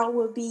job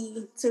will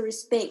be to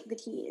respect the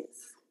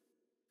kids.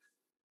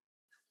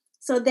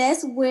 So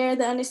that's where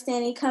the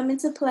understanding come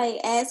into play.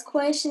 Ask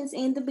questions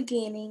in the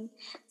beginning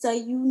so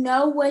you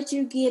know what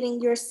you're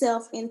getting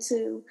yourself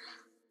into,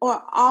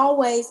 or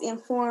always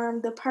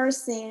inform the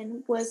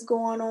person what's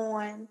going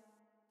on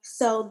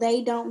so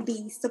they don't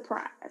be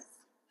surprised.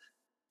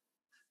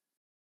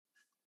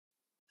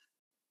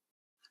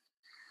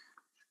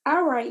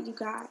 All right, you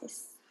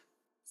guys.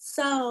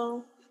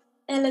 So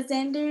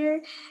Alexander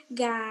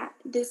got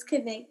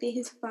disconnected.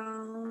 His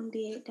phone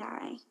did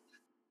die.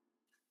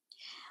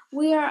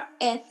 We are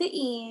at the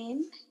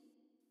end.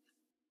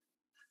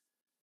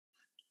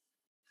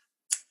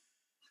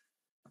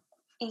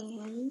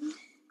 And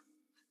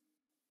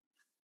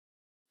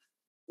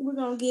we're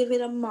going to give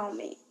it a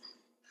moment.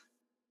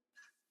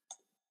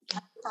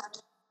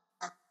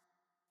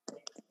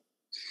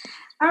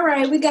 All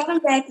right, we got them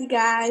back, you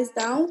guys.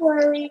 Don't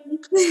worry.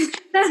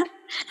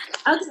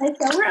 Okay,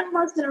 so we're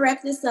almost going to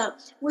wrap this up.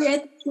 We're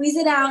at the Squeeze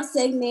It Out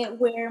segment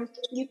where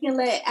you can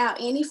let out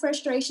any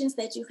frustrations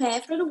that you've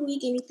had for the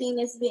week, anything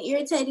that's been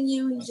irritating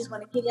you, you just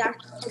want to get it out.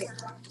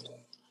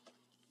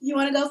 You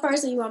want to go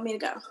first or you want me to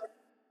go?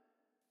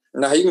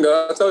 Nah, you can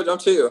go. I told you I'm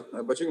chill,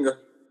 but you can go.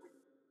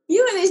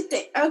 You and this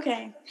thing.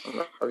 Okay.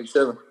 I'll be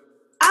chilling.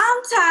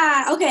 I'm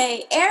tired.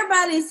 Okay,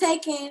 everybody's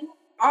taking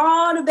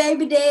all the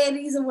baby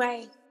daddies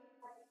away.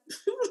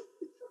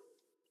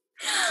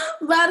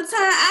 By the time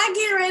I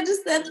get ready to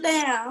settle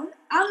down,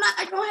 I'm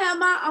not going to have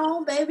my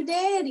own baby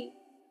daddy.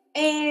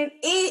 And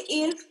it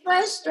is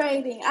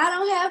frustrating. I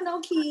don't have no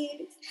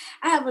kids.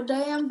 I have a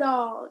damn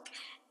dog.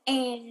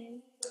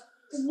 And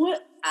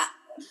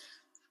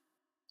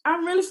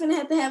I'm really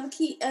finna have a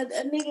kid,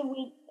 a nigga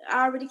with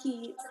already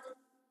kids.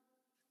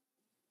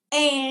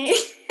 And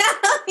I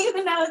don't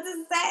even know what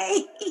to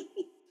say.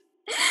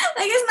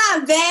 Like, it's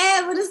not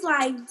bad, but it's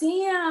like,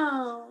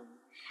 damn.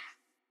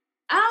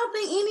 I don't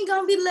think any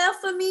gonna be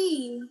left for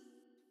me.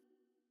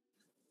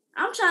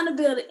 I'm trying to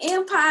build an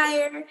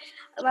empire.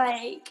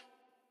 Like,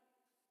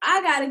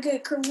 I got a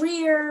good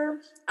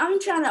career.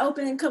 I'm trying to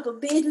open a couple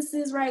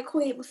businesses right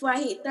quick before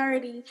I hit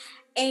 30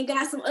 and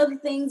got some other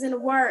things in the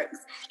works.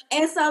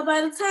 And so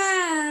by the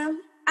time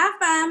I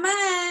find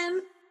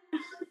mine,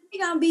 he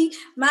gonna be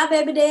my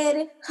baby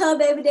daddy, her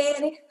baby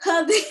daddy,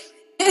 her baby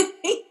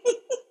daddy.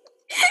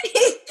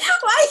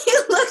 Why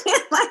you looking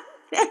like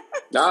that?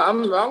 Nah,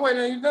 I'm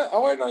waiting on you.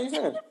 I'm waiting on you.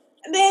 Finish.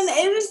 Then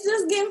it's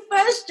just getting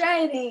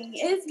frustrating.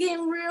 It's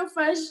getting real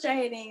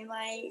frustrating.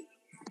 Like,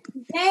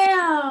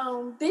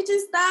 damn,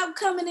 bitches, stop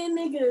coming in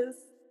niggas.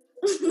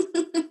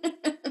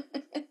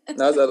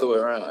 That's the other way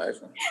around,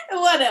 actually.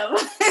 Whatever.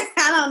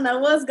 I don't know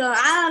what's going on.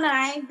 I don't know.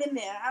 I ain't been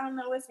there. I don't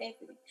know what's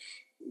happening.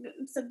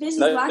 So bitches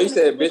No, you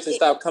said bitches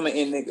stop coming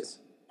in niggas.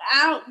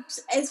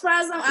 As far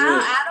as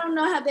I don't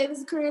know how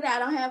babies are created. I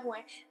don't have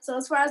one. So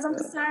as far as I'm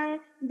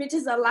concerned,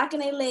 bitches are locking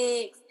their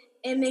legs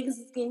and niggas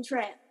is getting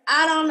trapped.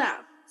 I don't know.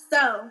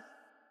 So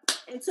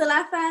until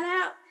I find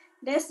out,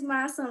 that's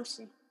my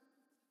assumption.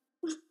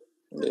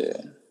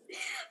 Yeah.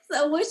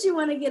 So what you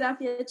want to get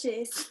off your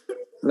chest?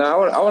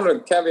 No, I want to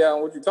caveat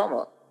on what you're talking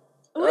about.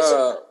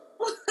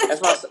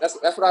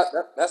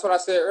 That's what I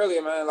said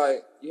earlier, man.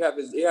 Like you have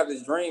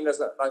this dream that's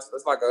like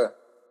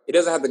it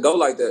doesn't have to go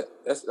like that.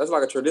 That's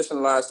like a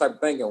traditionalized type of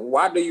thinking.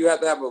 Why do you have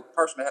to have a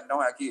person that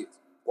don't have kids?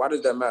 Why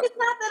does that matter? It's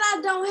not that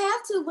I don't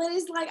have to, but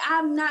it's like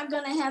I'm not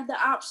gonna have the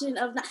option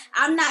of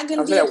I'm not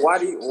gonna. I'm saying, why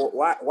do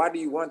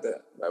you want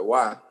that? Like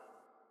why?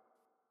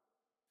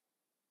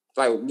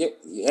 Like,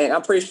 and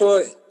I'm pretty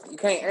sure you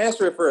can't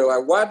answer it for her.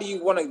 Like, why do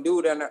you want a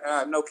dude that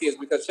have no kids?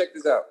 Because check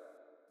this out.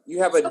 You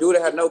have a dude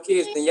that have no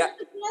kids, then y'all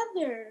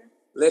together.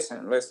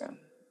 Listen.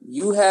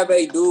 You have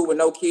a dude with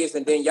no kids,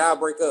 and then y'all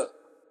break up.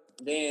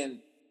 Then,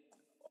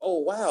 oh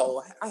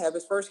wow, I have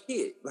his first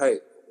kid.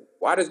 Like,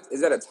 is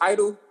that a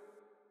title?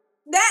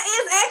 That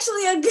is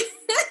actually a good.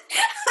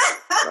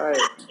 I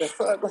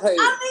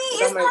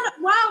mean, it's not.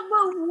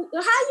 Wow,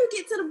 but how you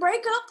get to the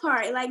breakup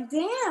part? Like,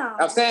 damn.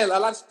 I'm saying a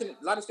lot of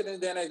shit in this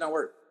day and age don't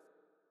work.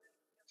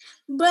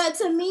 But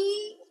to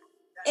me,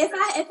 if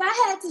I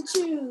had to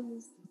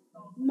choose,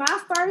 my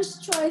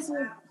first choice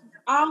would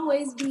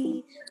always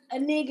be a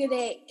nigga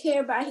that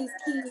care about his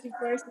kids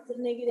versus a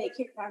nigga that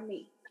care about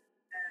me.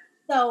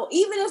 So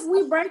even if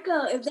we break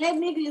up, if that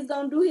nigga is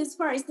gonna do his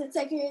part to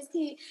take care of his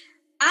kid,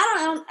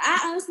 I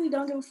honestly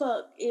don't give a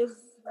fuck if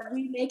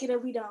we make it or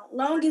we don't.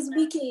 Long as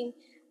we can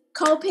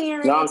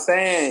co-parent. No, I'm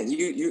saying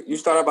you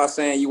started by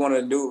saying you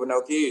wanted to do it with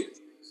no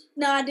kids.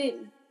 No, I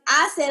didn't.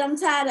 I said I'm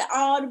tired of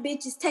all the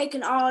bitches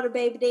taking all the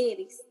baby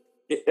daddies.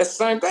 That's the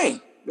same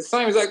thing. The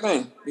same exact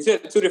thing. You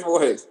said it 2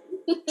 different ways.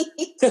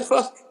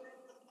 Fuck.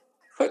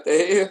 What the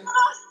hell?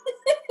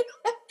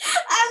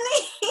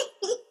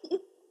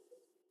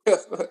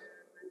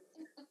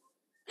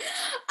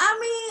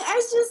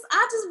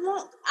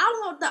 I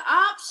want the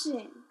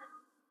option.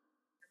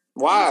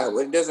 Why?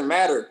 It doesn't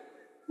matter.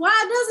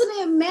 Why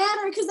doesn't it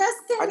matter? Because that's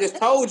I just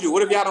told you.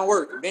 What if y'all don't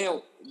work?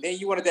 Then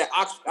you wanted that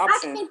option. I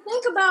can't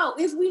think about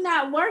if we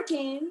not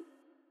working.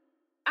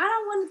 I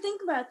don't want to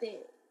think about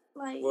that.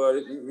 Like, well,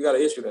 we got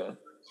an issue then.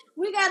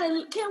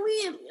 Can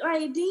we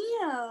like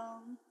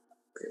damn?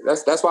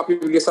 That's why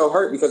people get so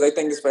hurt because they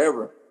think it's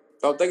forever.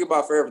 Don't think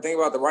about forever. Think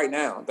about the right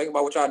now. Think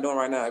about what y'all doing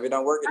right now. If it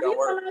don't work, it don't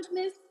work.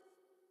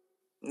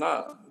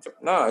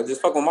 Nah.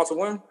 Just fuck with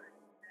multiple women.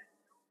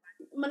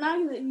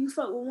 Monogamy, you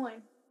fuck with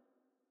one.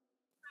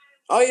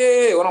 Oh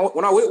yeah.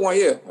 When I with one,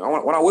 yeah.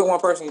 When I with one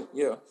person,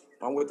 yeah,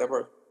 I'm with that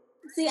person.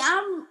 See,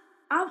 I'm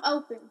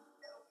open.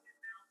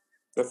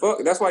 The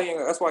fuck? That's why you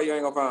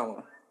ain't gonna find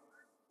one.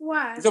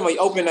 Why? You somebody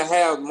open to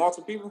have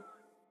multiple people?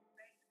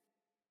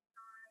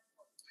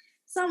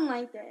 Something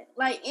like that.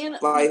 Like in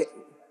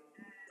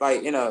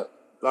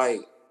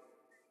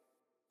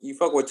you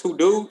fuck with 2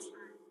 dudes?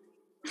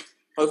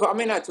 I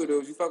mean not 2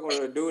 dudes. You fuck with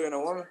a dude and a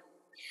woman?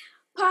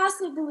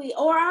 Possibly,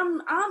 or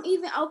I'm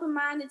even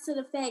open-minded to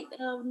the fact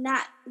of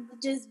not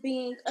just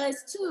being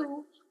us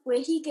two, where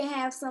he can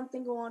have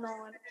something going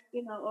on,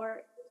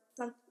 or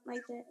something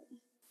like that.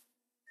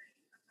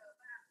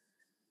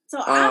 So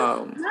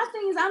my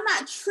thing is, I'm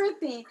not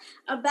tripping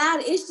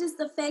about it. It's just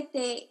the fact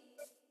that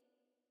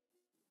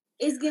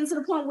it's getting to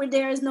the point where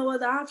there is no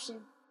other option.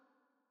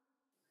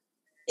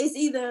 It's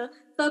either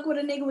fuck with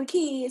a nigga with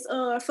kids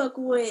or fuck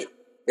with.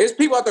 It's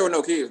people out there with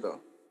no kids though.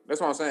 That's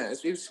what I'm saying.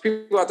 It's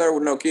people out there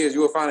with no kids.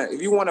 You will find it.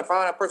 If you want to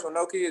find a person with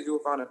no kids, you will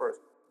find that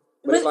person.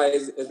 But it's like,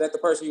 is that the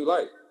person you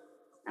like?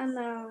 I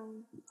know.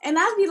 And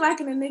I be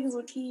liking the niggas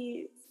with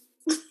kids.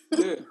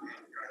 Yeah.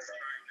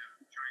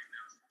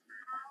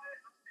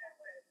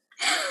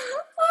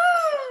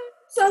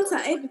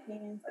 Sometimes it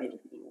depends.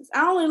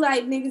 I only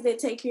like niggas that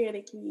take care of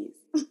the kids.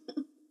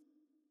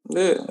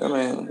 Yeah, I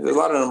mean, there's a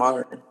lot of them out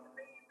here.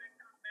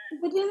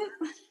 But then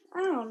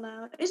I don't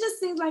know. It just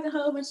seems like a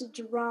whole bunch of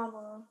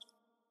drama.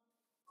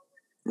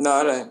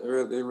 No, it ain't.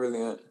 It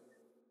really ain't.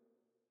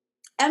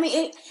 I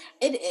mean,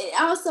 it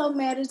also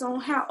matters on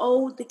how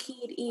old the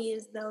kid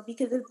is, though,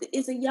 because if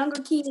it's a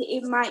younger kid,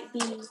 it might be,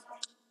 be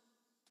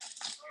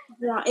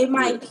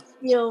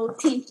still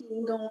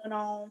tension going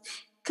on.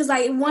 Because,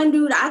 like,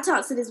 I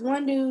talked to this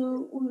one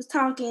dude, we was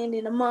talking,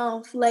 and a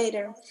month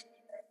later,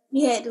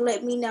 he had to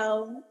let me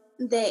know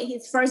that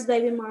his first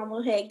baby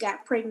mama had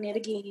got pregnant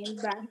again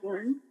by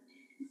him.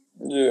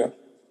 Yeah.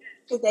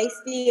 Because they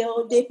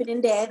still dipping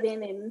and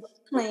dabbing and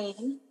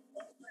playing.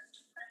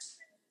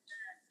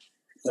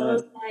 So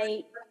it's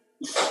like,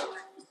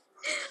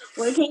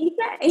 what can you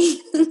say?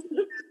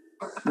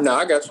 No,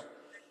 I got you.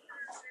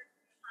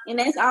 And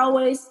that's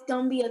always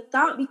gonna be a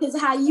thought because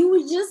how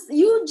you just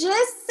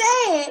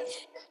said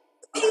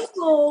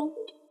people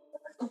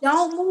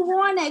don't move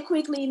on that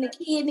quickly, and the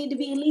kid need to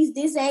be at least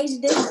this age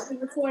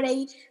before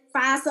they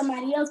find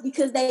somebody else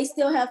because they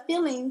still have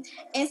feelings.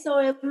 And so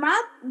in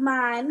my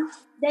mind,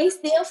 they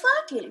still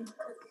fucking.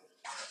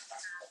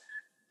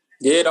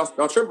 Yeah,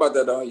 don't trip about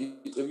that though. You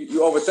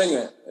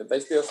overthinking it. If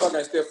they still fucking,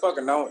 they still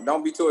fucking.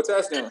 Don't be too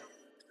attached to them.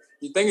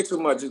 You thinking too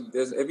much.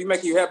 If he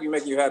make you happy,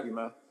 man.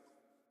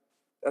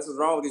 That's what's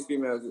wrong with these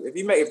females.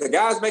 If the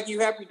guys make you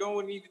happy, doing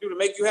what you need to do to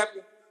make you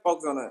happy,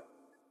 focus on that.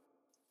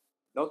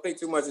 Don't think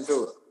too much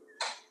into it.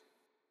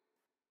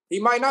 He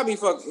might not be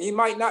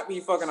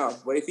fucking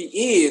off, but if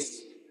he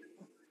is,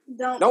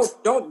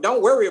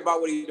 don't worry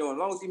about what he's doing. As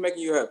long as he's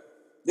making you happy.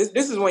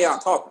 This is when y'all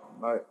talking,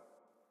 right?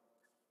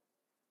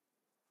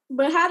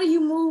 But how do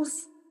you move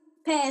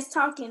past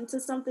talking to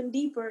something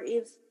deeper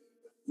if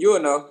you'll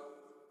know?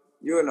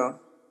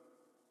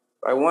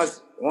 Like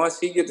once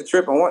he get the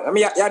trip on one, I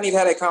mean y'all need to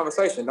have that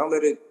conversation. Don't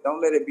let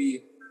it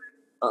be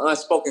an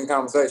unspoken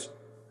conversation.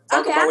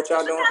 Talk about what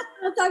y'all doing.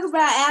 I'll talk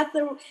about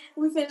after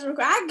we finish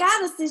recording. I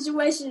got a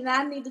situation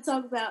that I need to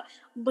talk about,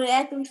 but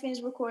after we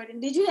finish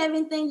recording. Did you have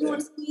anything you want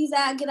to squeeze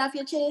out, get off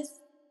your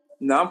chest?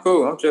 No, I'm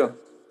cool. I'm chill.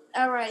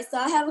 All right, so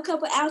I have a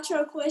couple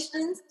outro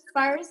questions.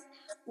 First,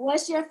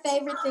 what's your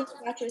favorite thing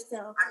about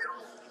yourself?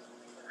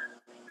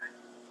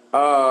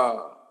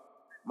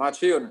 My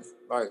chillness,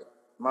 like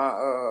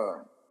my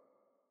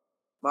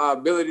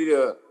ability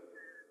to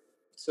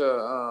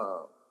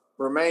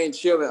remain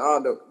chill in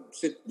all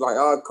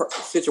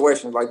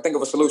situations. Like think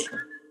of a solution.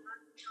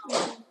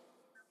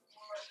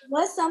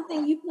 What's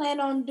something you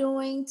plan on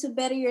doing to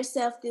better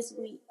yourself this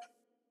week?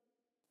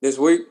 This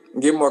week,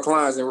 get more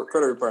clients in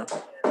credit repair.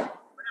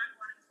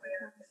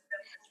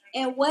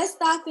 And what's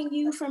stopping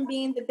you from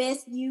being the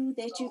best you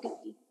that you can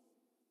be?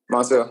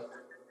 Myself.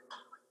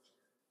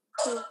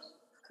 Cool.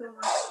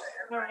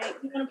 All right.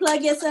 You want to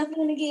plug yourself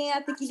in again?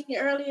 I think you did it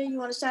earlier. You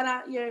want to shout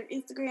out your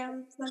Instagram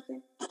or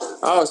something?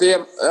 Oh, so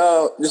yeah.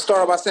 Just start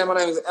off by saying my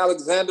name is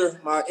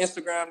Alexander. My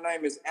Instagram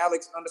name is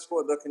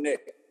Alex_the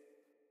Connect.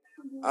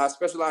 I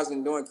specialize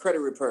in doing credit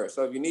repair.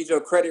 So if you need your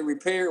credit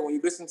repaired, when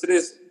you listen to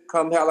this,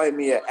 come highlight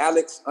me at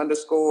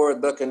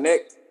Alex_the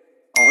Connect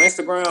on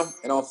Instagram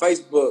and on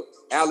Facebook,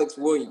 Alex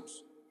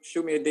Williams.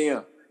 Shoot me a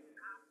DM.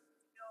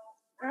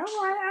 All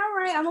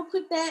right. I'm gonna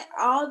put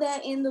all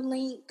that in the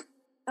link.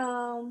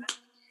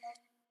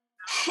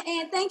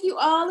 And thank you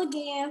all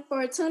again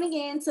for tuning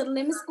in to the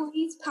Lemon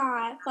Squeeze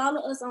Pod.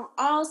 Follow us on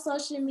all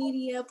social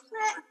media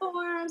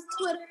platforms,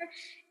 Twitter,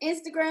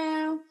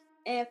 Instagram,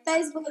 and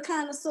Facebook,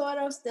 kind of, sort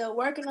of, still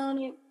working on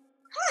it.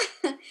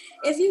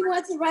 If you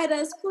want to write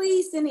us,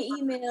 please send an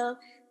email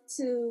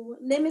to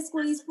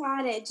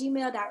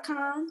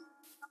lemonsqueezepod@gmail.com.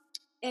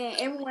 And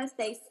everyone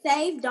stay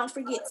safe. Don't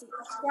forget to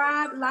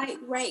subscribe, like,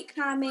 rate,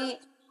 comment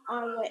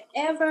on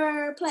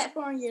whatever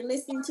platform you're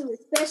listening to,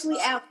 especially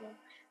Apple.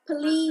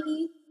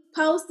 Please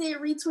post it,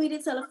 retweet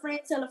it, tell a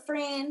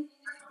friend.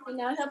 You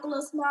know, help a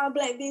little small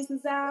black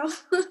business out.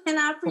 And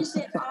I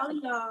appreciate all of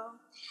y'all.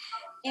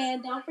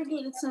 And don't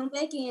forget to tune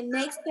back in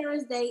next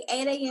Thursday,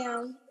 8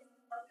 a.m.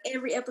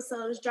 Every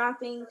episode is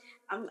dropping.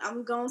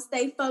 I'm going to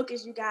stay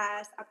focused, you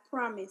guys. I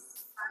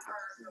promise.